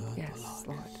salt of the earth, Yes, Lord.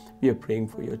 Lord. We are praying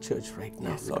for your church right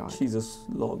now, Yes, Lord God. Jesus.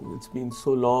 Lord, it's been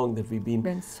so long that we've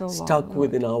been so long, stuck Lord.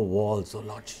 within our walls, oh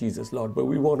Lord Jesus, Lord. But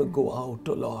we want to go out,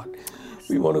 oh Lord.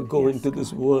 We want to go into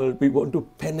this world. We want to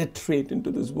penetrate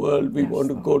into this world. We want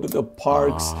to go to the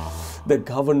parks, the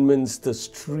governments, the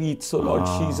streets, oh Lord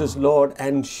Jesus, Lord,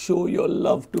 and show your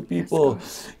love to people.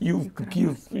 You've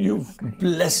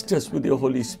blessed us with your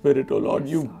Holy Spirit, oh Lord.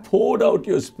 You've poured out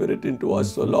your Spirit into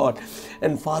us, oh Lord.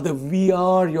 And Father, we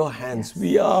are your hands.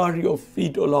 We are your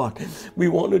feet, oh Lord. We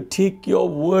want to take your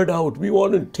word out. We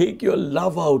want to take your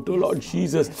love out, oh Lord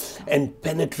Jesus, and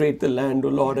penetrate the land, oh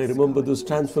Lord. I remember those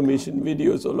transformation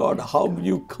videos, oh Lord, how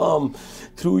you come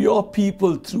through your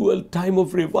people, through a time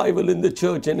of revival in the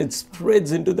church, and it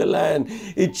spreads into the land.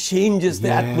 It changes the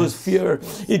atmosphere.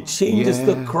 It changes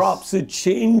the crops. It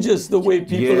changes the way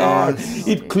people are.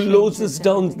 It closes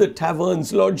down the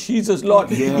taverns, Lord Jesus,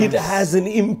 Lord. It has an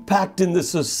impact in the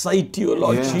society, oh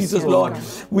Lord Jesus, Lord.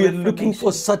 We are looking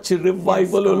for such a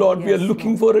revival, oh Lord. We are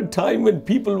looking for a time when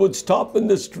people would stop in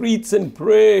the streets and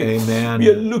pray. Amen. We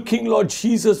are looking, Lord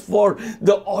Jesus, for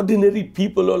the ordinary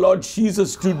people, oh Lord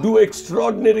Jesus, to do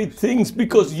extraordinary things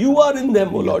because you are in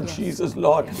them, oh Lord Jesus,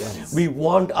 Lord. We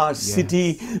want our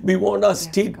city, we want our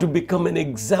state to become an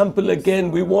example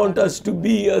again. We want us to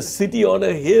be a city on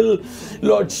a hill,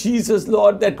 Lord Jesus,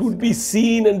 Lord, that would be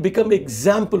seen and become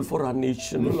example for our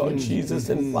nation, oh Lord Jesus.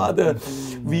 And Father,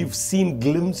 we've seen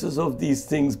glimpses of these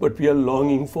things, but we are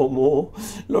longing for more.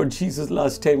 Lord Jesus,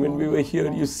 last time when we were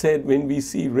here, you said when we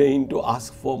see rain to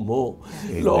ask for more.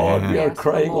 Lord, we are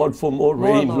crying out for more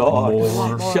rain,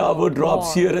 Lord. Shower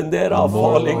drops here and there are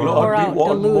falling, Lord. We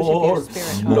want more.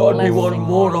 Lord, we want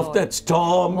more of that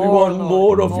storm. We want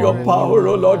more of your power,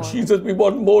 oh Lord Jesus. We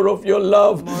want more of your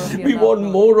love. We want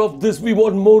more of this. We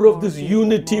want more of this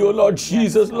unity, oh Lord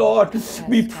Jesus, Lord.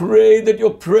 We pray that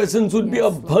your presence would be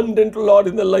abundant, Lord,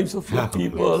 in the lives of your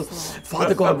people.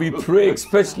 Father God, we pray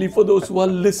especially for those who are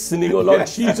listening, oh Lord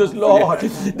Jesus, Lord,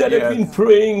 that have been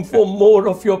praying for more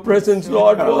of your presence,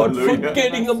 Lord,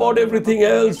 forgetting about everything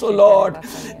else, oh Lord.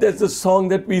 There's a song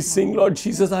that we sing, Lord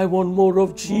Jesus, I want more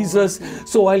of Jesus,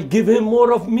 so I'll give him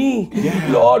more of me.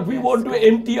 Lord, we want to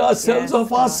empty ourselves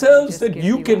of ourselves that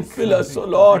you can fill us, oh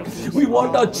Lord. We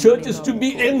want our churches to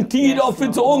be emptied of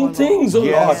its own things, oh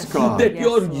Lord, that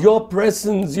your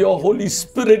presence, your Holy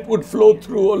Spirit would flow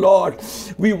through, oh Lord.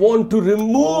 We want to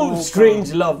remove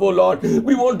strange love, oh Lord.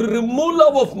 We want to remove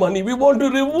love of money. We want to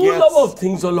remove love of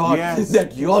things, oh Lord,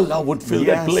 that your love would fill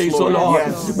that place, oh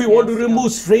Lord. We want to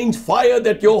remove strange fire,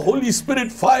 that your Holy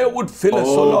Spirit fire would fill us,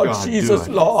 oh Lord Jesus,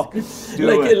 Lord.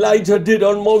 Like Elijah did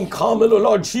on Mount Carmel, oh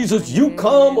Lord Jesus, you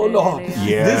come, oh Lord.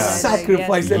 This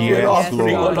sacrifice that we are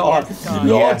offering, oh Lord.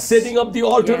 Lord, setting up the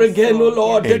altar again, oh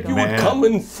Lord, that you would come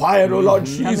in fire, oh Lord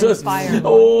Jesus.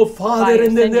 Oh Father,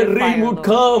 and then the rain would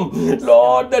come.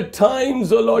 Lord, the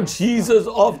times, oh Lord Jesus,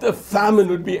 of the famine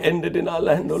would be ended in our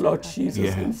land, oh Lord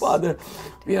Jesus. And Father,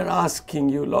 we are asking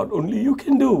you, Lord, only you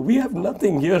can do. We have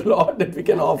nothing here, Lord, that we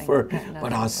can offer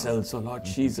but ourselves, oh Lord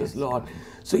Jesus, Lord.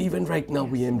 So even right now,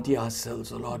 we empty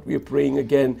ourselves, oh Lord. We are praying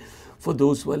again for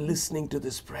those who are listening to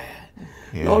this prayer.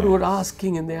 Lord, who are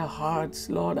asking in their hearts,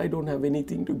 Lord, I don't have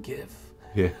anything to give.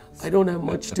 I don't have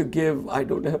much to give. I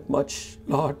don't have much,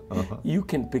 Lord. You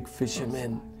can pick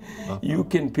fishermen. You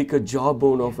can pick a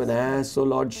jawbone of an ass, oh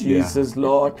Lord Jesus,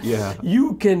 Lord.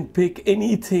 You can pick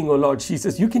anything, oh Lord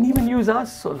Jesus. You can even use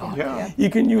us, oh Lord. You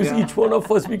can use each one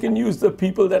of us. We can use the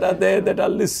people that are there, that are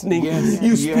listening.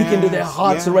 You speak into their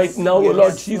hearts right now, oh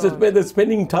Lord Jesus, whether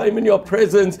spending time in your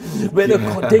presence, whether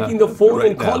taking the phone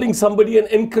and calling somebody and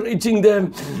encouraging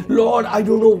them. Lord, I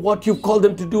don't know what you've called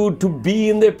them to do, to be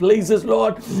in their places,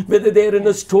 Lord, whether they're in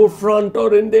a storefront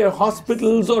or in their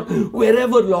hospitals or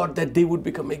wherever, Lord, that they would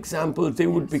become examples, they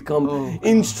would become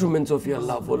instruments of your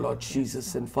love, oh Lord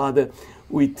Jesus. And Father,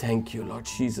 we thank you, Lord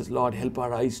Jesus. Lord, help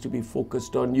our eyes to be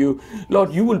focused on you.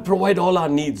 Lord, you will provide all our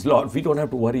needs, Lord. We don't have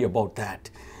to worry about that.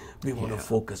 We want to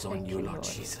focus on you, Lord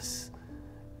Jesus.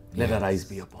 Let our eyes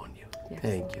be upon you.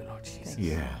 Thank you, Lord Jesus.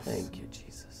 Thank you,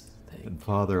 Jesus. Thank and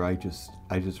Father, I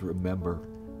just remember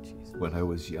when I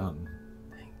was young,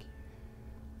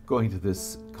 going to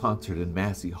this concert in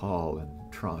Massey Hall in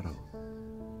Toronto,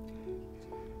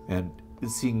 and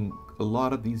seeing a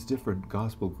lot of these different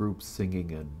gospel groups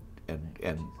singing,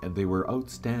 and they were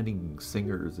outstanding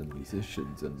singers and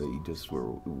musicians, and they just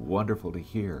were wonderful to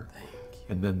hear.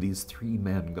 And then these three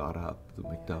men got up, the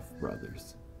McDuff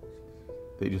brothers.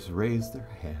 They just raised their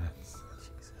hands.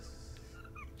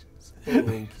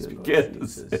 They began to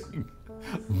sing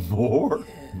more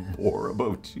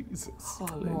about Jesus.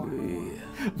 Hallelujah.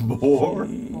 More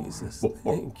Jesus.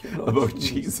 Thank you, Lord about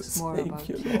Jesus. Thank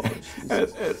you, Lord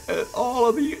Jesus. And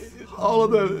all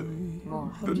of the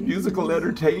musical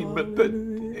entertainment, that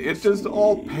it just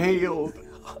all paled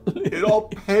It all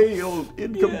paled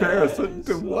in comparison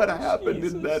to what happened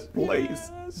in that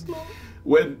place.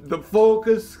 When the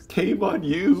focus came on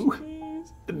you,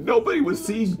 nobody was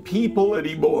seeing people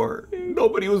anymore.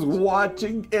 Nobody was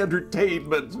watching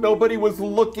entertainment. Nobody was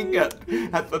looking at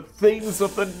the things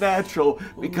of the natural,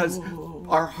 because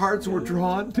our hearts were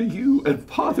drawn to you. And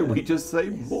Father, we just say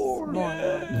more.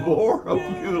 More of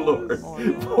you, Lord.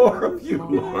 More of you,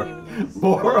 Lord.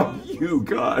 More of you,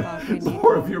 God.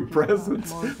 More of your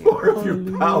presence. More of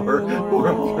your power. More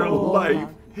of your life.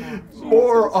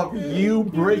 More of you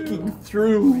breaking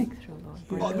through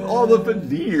all the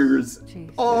veneers,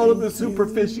 all of the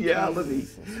superficiality,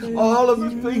 all of the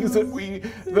things that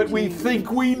we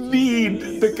think we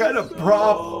need to kind of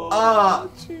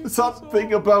prop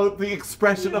something about the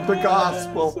expression of the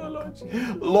gospel.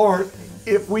 Lord,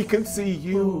 if we can see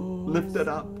you lifted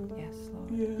up,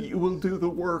 you will do the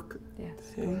work.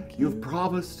 You've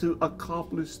promised to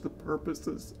accomplish the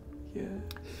purposes.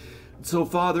 So,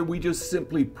 Father, we just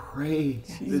simply pray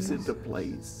this into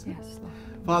place.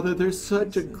 Father, there's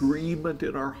such agreement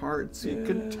in our hearts. You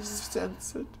can just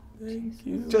sense it.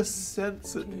 Just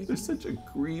sense it. There's such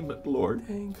agreement, Lord.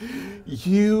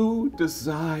 You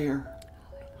desire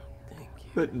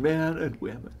that men and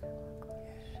women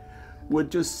would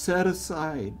just set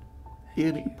aside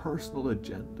any personal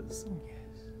agendas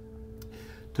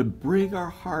to bring our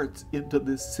hearts into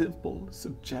this simple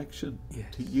subjection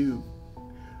to you.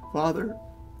 Father,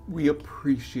 we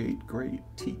appreciate great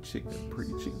teaching and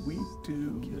preaching. We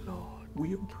do.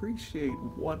 We appreciate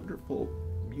wonderful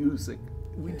music.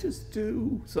 We just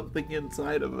do something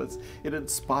inside of us. It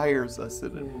inspires us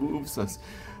and it moves us.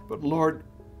 But Lord,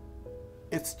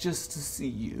 it's just to see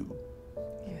you.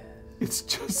 It's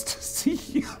just to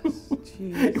see you.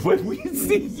 When we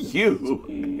see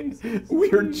you,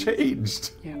 we are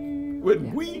changed.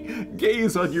 When we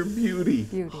gaze on your beauty,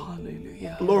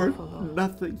 Hallelujah. Lord,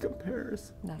 nothing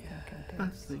compares.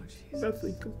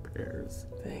 Nothing compares.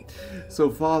 So,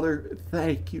 Father,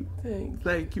 thank you.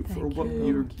 Thank you for what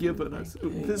you've given us.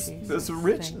 This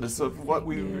richness of what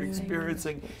we're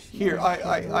experiencing here.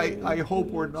 I hope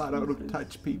we're not out of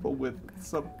touch, people, with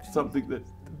something that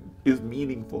is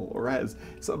meaningful or has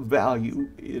some value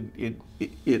in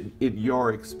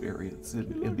your experience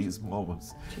in these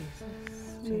moments.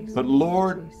 But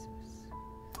Lord,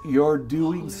 you're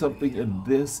doing something in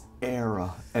this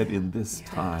era and in this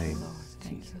time.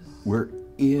 We're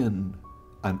in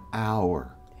an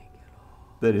hour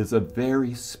that is a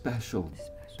very special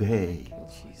day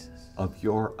of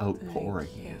your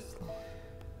outpouring.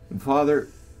 And Father,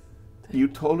 you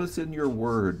told us in your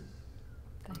word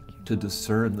to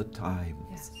discern the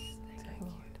times,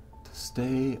 to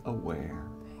stay aware,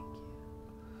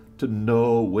 to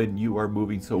know when you are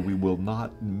moving so we will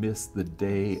not miss the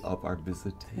day of our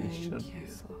visitation.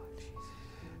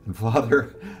 And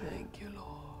Father,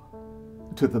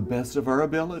 to the best of our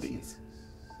abilities,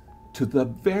 to the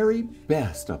very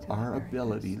best of our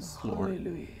abilities,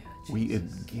 Lord, we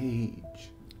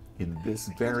engage in this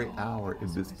very hour,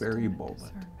 in this very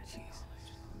moment.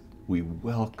 We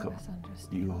welcome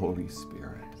you, Holy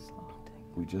Spirit.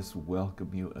 We just welcome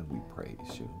you and we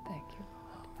praise you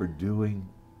for doing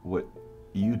what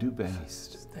you do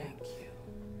best.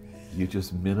 You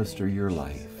just minister your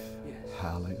life.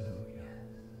 Hallelujah.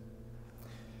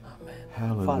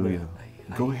 Hallelujah. Father,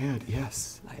 Go ahead.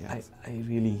 Yes. I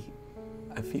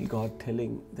feel God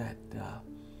telling that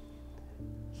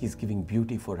He's giving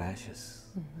beauty for ashes.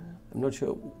 I'm not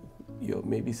sure,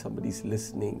 maybe somebody's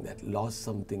listening that lost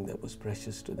something that was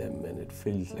precious to them and it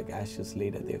feels like ashes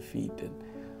laid at their feet. And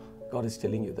God is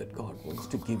telling you that God wants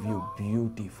to give you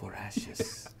beauty for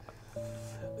ashes.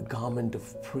 A garment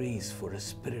of praise for a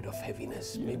spirit of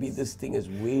heaviness. Maybe this thing has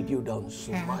weighed you down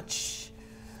so much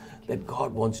that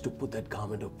God wants to put that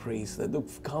garment of praise, that the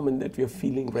garment that we are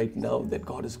feeling right now, that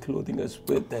God is clothing us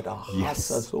with, that our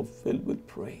hearts are so filled with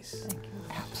praise.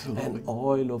 Absolutely. An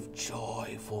oil of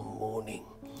joy for mourning.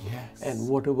 Yes. And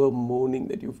whatever mourning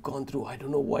that you've gone through, I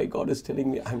don't know why God is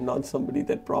telling me I'm not somebody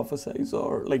that prophesies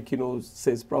or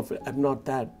says prophet. I'm not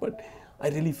that, but I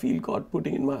really feel God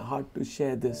putting in my heart to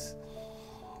share this.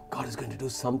 God is going to do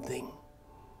something.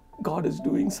 God is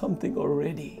doing something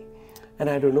already. And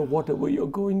I don't know, whatever you're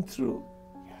going through,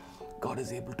 God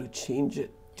is able to change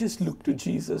it. Just look to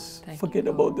Jesus. Forget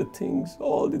about the things.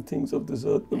 All the things of this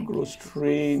earth will grow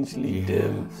strangely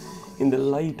dim in the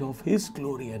light of His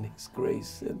glory and His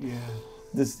grace. And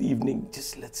this evening,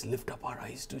 just let's lift up our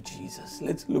eyes to Jesus.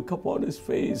 Let's look upon His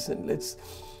face and let's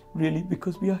really,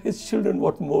 because we are His children,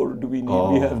 what more do we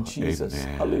need? We have Jesus.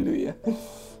 Amen. Hallelujah.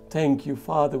 Thank you,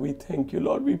 Father. We thank you,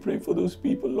 Lord. We pray for those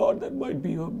people, Lord, that might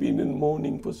be have been in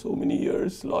mourning for so many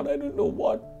years. Lord, I don't know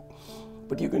what,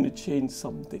 but you're going to change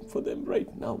something for them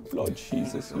right now, Lord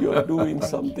Jesus. You are doing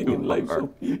something in lives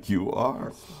of people. You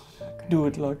are. Do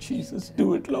it, Lord Jesus.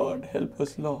 Do it, Lord. Help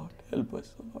us, Lord. Help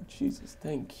us, Lord Jesus.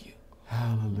 Thank you.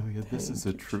 Hallelujah. This is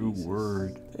a true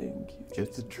word. Thank you.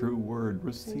 It's a true word.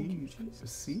 Receive.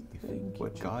 Receive Thank you,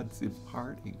 what God's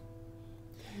imparting.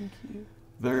 Thank you.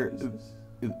 There,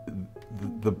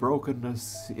 the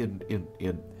brokenness in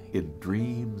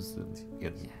dreams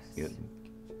and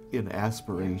in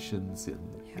aspirations,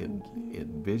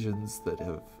 in visions that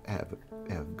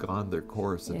have gone their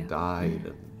course and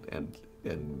died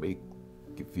and make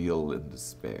you feel in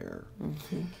despair.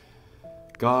 Mm-hmm.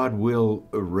 God will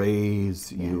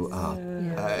raise you up.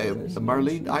 Yes.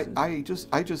 Marlene,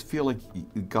 I just feel like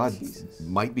God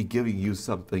might be giving you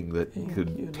something that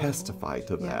could testify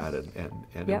to that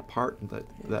and impart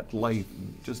that light.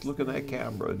 Just look at that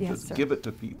camera and just give it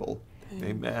to people.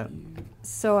 Amen.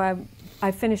 So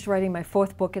I finished writing my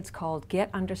 4th book. It's called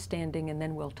Get Understanding and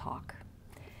Then We'll Talk.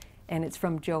 And it's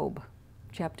from Job,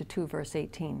 chapter 2, verse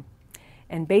 18.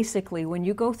 And basically, when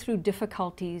you go through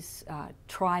difficulties,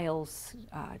 trials,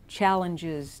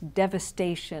 challenges,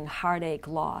 devastation, heartache,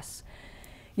 loss,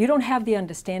 you don't have the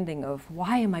understanding of,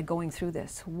 why am I going through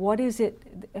this? What is it?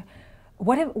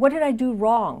 What did I do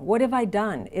wrong? What have I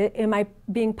done? Am I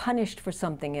being punished for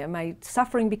something? Am I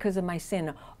suffering because of my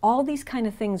sin? All these kind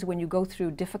of things, when you go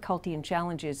through difficulty and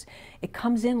challenges, it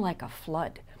comes in like a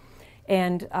flood.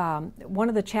 And one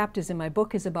of the chapters in my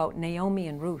book is about Naomi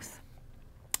and Ruth.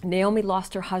 Naomi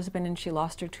lost her husband and she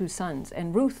lost her 2 sons,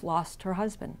 and Ruth lost her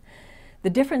husband. The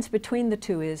difference between the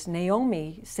two is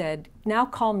Naomi said, now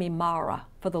call me Mara,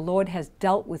 for the Lord has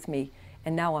dealt with me,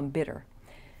 and now I'm bitter.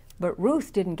 But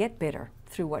Ruth didn't get bitter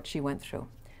through what she went through.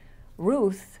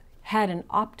 Ruth had an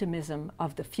optimism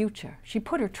of the future. She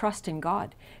put her trust in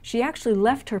God. She actually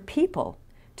left her people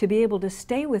to be able to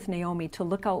stay with Naomi to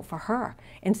look out for her.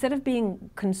 Instead of being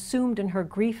consumed in her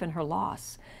grief and her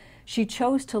loss, she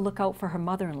chose to look out for her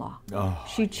mother-in-law.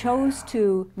 She chose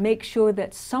to make sure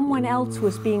that someone else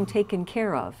was being taken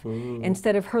care of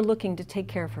instead of her looking to take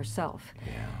care of herself.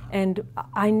 And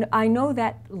I know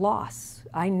that loss.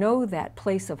 I know that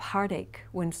place of heartache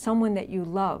when someone that you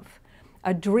love,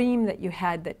 a dream that you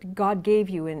had that God gave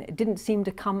you and it didn't seem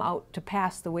to come out to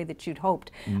pass the way that you'd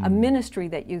hoped, a ministry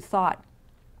that you thought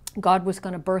God was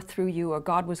going to birth through you, or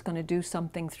God was going to do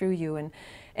something through you, and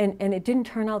it didn't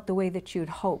turn out the way that you'd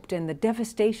hoped, and the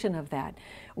devastation of that.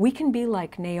 We can be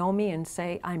like Naomi and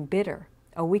say, I'm bitter,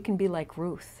 or we can be like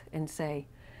Ruth and say,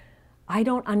 I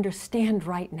don't understand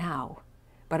right now,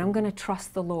 but I'm going to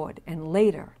trust the Lord, and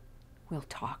later we'll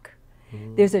talk.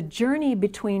 There's a journey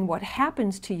between what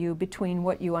happens to you, between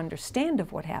what you understand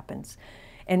of what happens.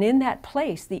 And in that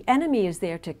place, the enemy is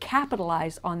there to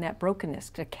capitalize on that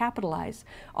brokenness, to capitalize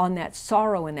on that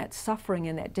sorrow and that suffering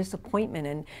and that disappointment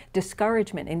and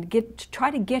discouragement, and to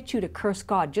try to get you to curse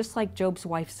God, just like Job's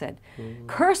wife said.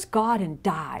 Curse God and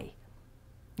die.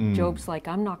 Job's like,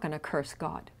 I'm not going to curse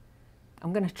God.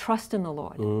 I'm going to trust in the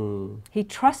Lord. He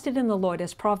trusted in the Lord,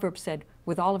 as Proverbs said,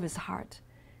 with all of his heart.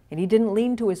 And he didn't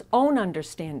lean to his own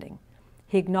understanding.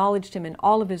 He acknowledged him in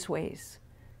all of his ways.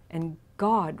 And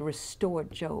God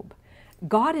restored Job.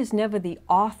 God is never the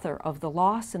author of the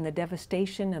loss and the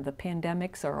devastation and the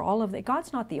pandemics or all of that.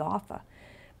 God's not the author,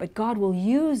 but God will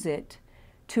use it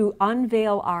to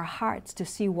unveil our hearts to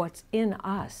see what's in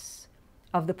us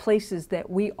of the places that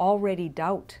we already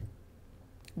doubt,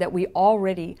 that we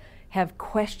already have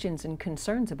questions and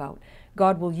concerns about.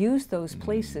 God will use those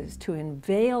places to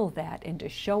unveil that and to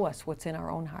show us what's in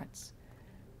our own hearts.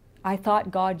 I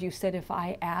thought, God, you said if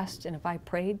I asked and if I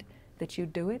prayed, that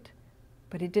you'd do it,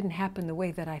 but it didn't happen the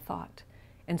way that I thought.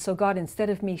 And so God,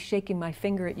 instead of me shaking my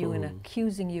finger at you and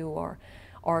accusing you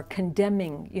or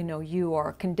condemning you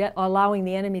or allowing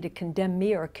the enemy to condemn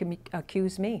me or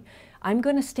accuse me, I'm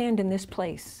going to stand in this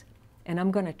place and I'm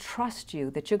going to trust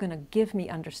you that you're going to give me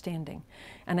understanding.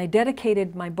 And I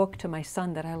dedicated my book to my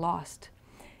son that I lost.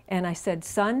 And I said,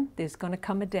 son, there's going to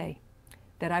come a day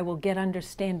that I will get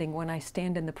understanding when I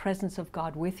stand in the presence of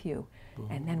God with you,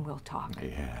 and then we'll talk.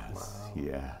 Yes,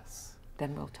 yes.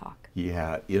 Then we'll talk.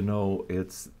 Yeah,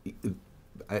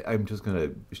 I'm just going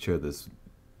to share this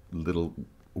little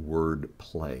word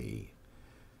play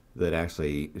that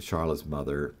actually Charlotte's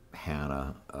mother,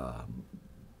 Hannah,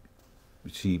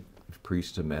 she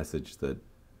preached a message that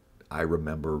I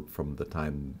remember from the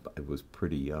time I was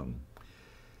pretty young.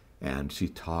 And she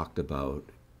talked about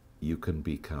you can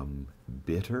become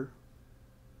bitter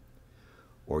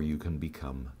or you can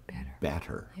become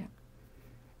better. Yeah.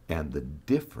 And the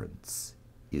difference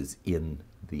is in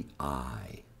the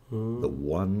I, the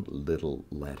one little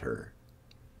letter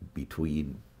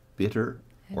between bitter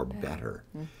or better.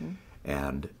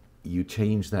 And you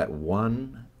change that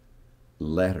one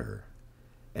letter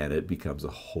and it becomes a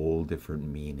whole different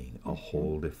meaning, a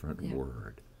whole different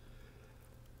word.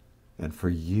 And for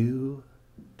you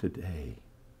today,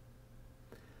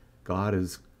 God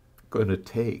is going to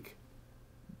take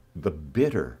the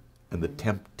bitter and the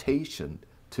temptation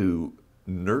to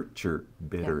nurture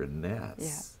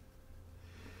bitterness.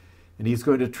 And he's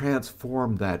going to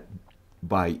transform that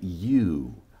by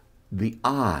you, the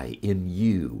I in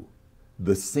you,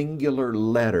 the singular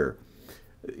letter.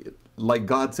 Like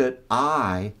God said,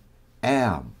 I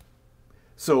am.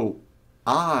 So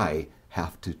I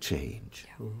have to change.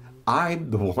 I'm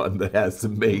the one that has to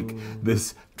make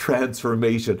this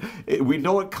transformation. We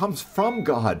know it comes from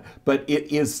God, but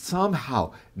it is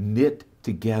somehow knit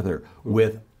together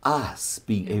with us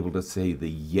being able to say the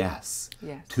yes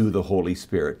to the Holy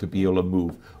Spirit, to be able to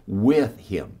move with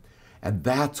Him. And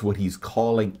that's what He's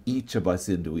calling each of us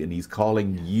into, and He's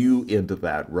calling you into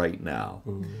that right now.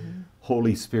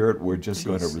 Holy Spirit, we're just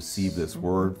going to receive this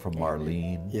word from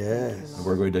Marlene. Yes. And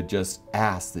we're going to just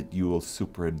ask that you will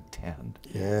superintend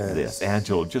this.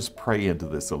 Angelo, just pray into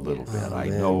this a little bit. I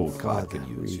know God can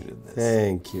use you in this.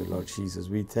 Thank you, Lord Jesus.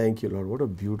 We thank you, Lord. What a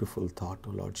beautiful thought, oh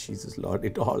Lord Jesus, Lord.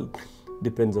 It all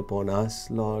depends upon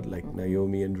us, Lord, like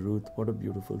Naomi and Ruth. What a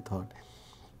beautiful thought.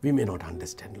 We may not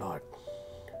understand, Lord.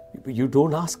 You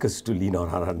don't ask us to lean on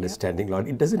our understanding, Lord.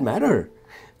 It doesn't matter.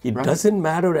 It doesn't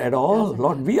matter at all,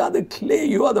 Lord. We are the clay.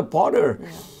 You are the potter.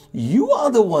 You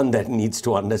are the one that needs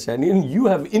to understand. And you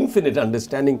have infinite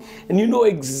understanding. And you know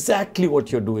exactly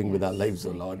what you're doing with our lives,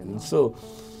 oh Lord. And so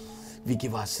we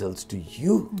give ourselves to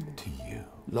you.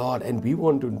 Lord, and we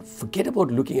want to forget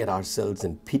about looking at ourselves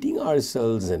and pitying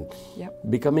ourselves and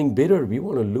becoming bitter. We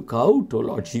want to look out, oh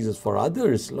Lord Jesus, for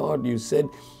others. Lord, you said,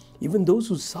 even those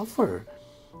who suffer,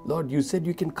 Lord, you said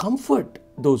you can comfort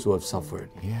those who have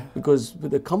suffered. Because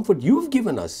with the comfort you've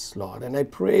given us, Lord, and I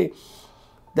pray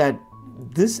that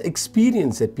this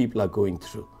experience that people are going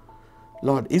through,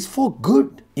 Lord, is for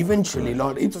good eventually,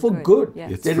 Lord. It's for good.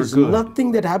 There is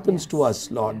nothing that happens to us,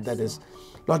 Lord, that is,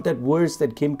 Lord, that verse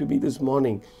that came to me this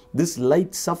morning, this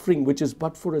light suffering which is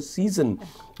but for a season,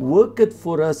 worketh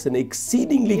for us an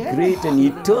exceedingly great and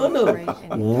eternal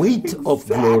weight of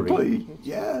glory.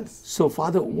 So,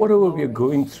 Father, whatever we are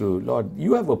going through, Lord,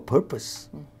 you have a purpose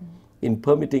in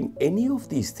permitting any of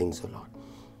these things, oh Lord.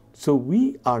 So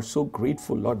we are so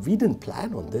grateful, Lord. We didn't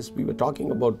plan on this. We were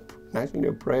talking about National Day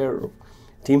of Prayer,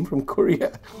 team from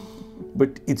Korea.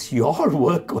 But it's your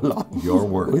work, oh Lord. Your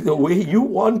work. The way you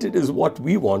want it is what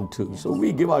we want to. So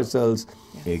we give ourselves.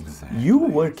 You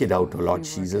work it out, oh Lord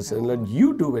Jesus. And Lord,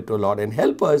 you do it, oh Lord. And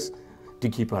help us to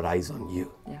keep our eyes on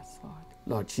you. Yes, Lord.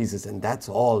 Lord Jesus. And that's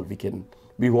all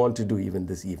we want to do even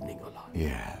this evening, oh Lord.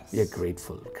 Yes. We are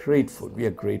grateful. Grateful. We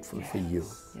are grateful for you.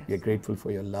 We are grateful for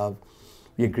your love.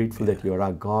 We are grateful that you are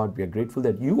our God. We are grateful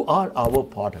that you are our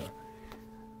potter.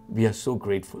 We are so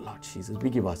grateful, Lord Jesus. We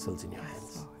give ourselves in your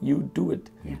hands. You do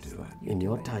it. You do it. In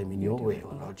your time, in your way,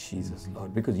 oh Lord Jesus,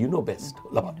 Lord, because you know best,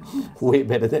 Lord, way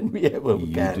better than we ever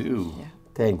can. You do.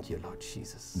 Thank you, Lord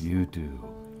Jesus. You do.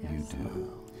 You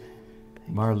do.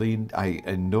 Marlene,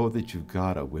 I know that you've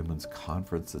got a women's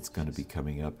conference that's going to be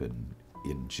coming up in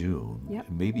June.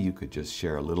 Maybe you could just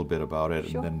share a little bit about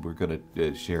it, and then we're going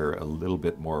to share a little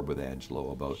bit more with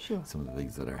Angelo about some of the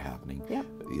things that are happening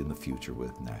in the future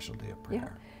with National Day of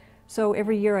Prayer. So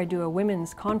every year I do a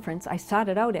women's conference. I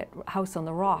started out at House on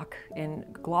the Rock in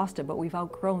Gloucester, but we've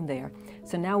outgrown there.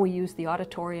 So now we use the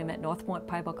auditorium at Northpoint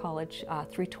Bible College,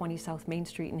 320 South Main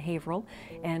Street in Haverhill,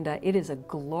 and it is a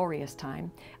glorious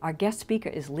time. Our guest speaker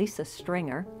is Lisa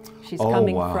Stringer. She's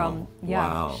coming from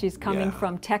she's coming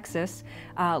from Texas.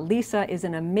 Lisa is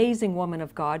an amazing woman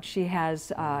of God. She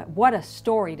has what a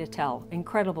story to tell,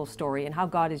 incredible story, and how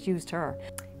God has used her.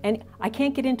 And I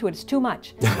can't get into it, it's too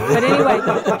much. But anyway,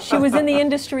 she was in the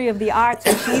industry of the arts,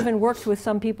 and she even worked with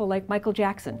some people like Michael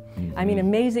Jackson. I mean,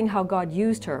 amazing how God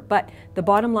used her. But the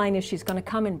bottom line is she's going to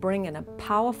come and bring in a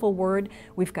powerful word.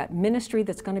 We've got ministry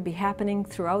that's going to be happening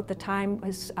throughout the time,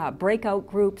 breakout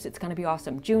groups. It's going to be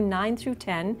awesome. June 9 through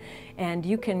 10, and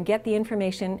you can get the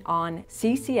information on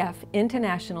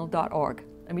ccfinternational.org.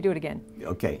 Let me do it again.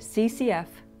 Okay.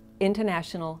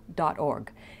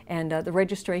 ccfinternational.org. And the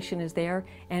registration is there.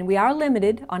 And we are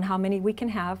limited on how many we can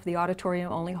have. The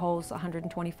auditorium only holds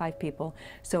 125 people.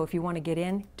 So if you want to get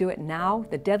in, do it now.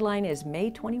 The deadline is May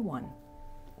 21.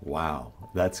 Wow,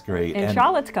 that's great. And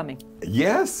Charlotte's coming.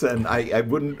 Yes, and I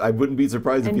wouldn't be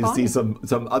surprised if you see some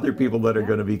other people that are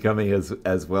going to be coming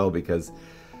as well, because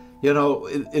You know,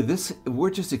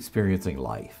 we're just experiencing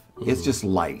life. It's just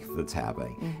life that's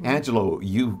happening. Angelo,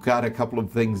 you've got a couple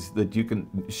of things that you can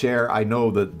share. I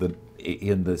know that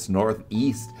in this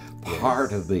northeast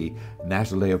part of the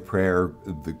National Day of Prayer,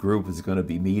 the group is going to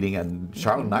be meeting, and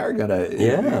Charlotte and I are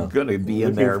going to be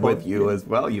in there with you as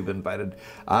well. You've invited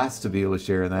us to be able to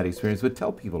share in that experience, but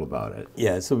tell people about it.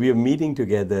 Yeah, so we are meeting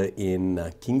together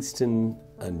in Kingston,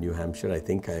 New Hampshire. I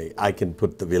think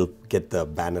we'll get the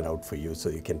banner out for you so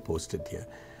you can post it here.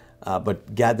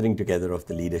 But gathering together of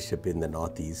the leadership in the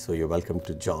Northeast, so you're welcome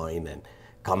to join and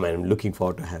come, and I'm looking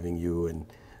forward to having you and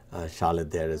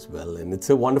Charlotte there as well. And it's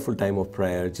a wonderful time of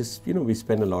prayer. Just, we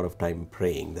spend a lot of time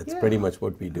praying. That's pretty much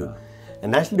what we do.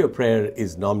 And National Day of Prayer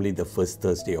is normally the first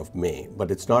Thursday of May,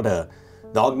 but it's not the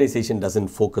organization doesn't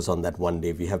focus on that one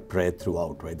day. We have prayer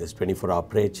throughout, right? There's 24-hour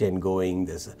prayer chain going.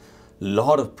 There's a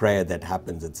lot of prayer that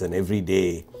happens. It's an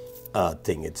everyday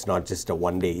thing. It's not just a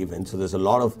one-day event. So there's a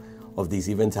lot of these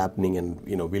events happening, and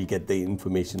we'll get the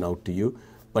information out to you.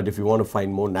 But if you want to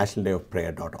find more,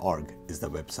 nationaldayofprayer.org is the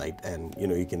website, and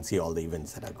you can see all the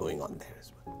events that are going on there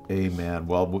as well. Amen.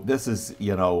 Well, this is,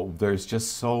 there's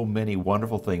just so many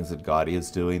wonderful things that God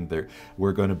is doing.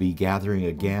 We're going to be gathering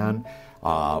again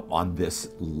on this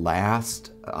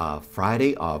last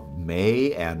Friday of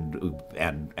May,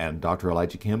 and Dr.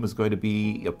 Elijah Kim is going to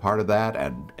be a part of that,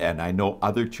 and I know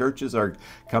other churches are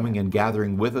coming and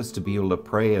gathering with us to be able to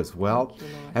pray as well.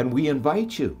 And we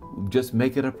invite you, just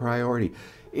make it a priority.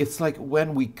 It's like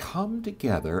when we come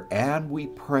together and we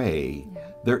pray,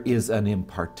 there is an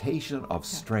impartation of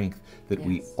strength that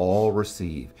we all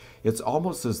receive. It's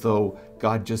almost as though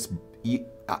God just,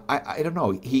 I don't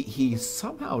know, he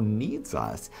somehow needs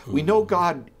us. We know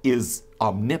God is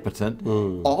omnipotent,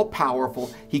 all powerful.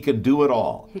 He can do it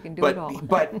all. He can do it all.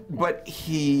 But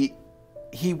he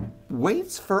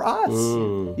waits for us,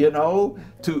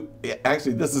 to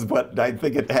actually, this is what I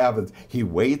think it happens. He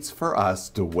waits for us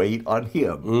to wait on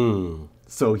him.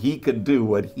 So he can do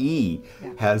what he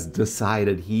has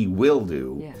decided he will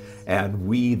do. And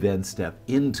we then step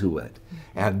into it.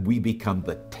 And we become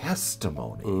the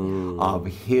testimony of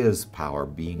his power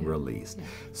being released.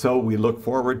 So we look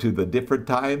forward to the different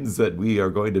times that we are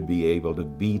going to be able to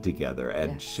be together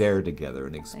and share together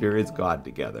and experience God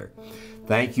together.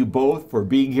 Thank you both for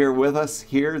being here with us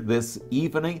here this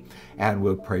evening, and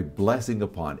we'll pray blessing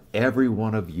upon every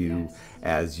one of you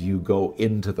as you go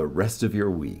into the rest of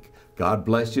your week. God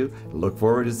bless you. Look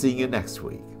forward to seeing you next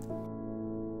week.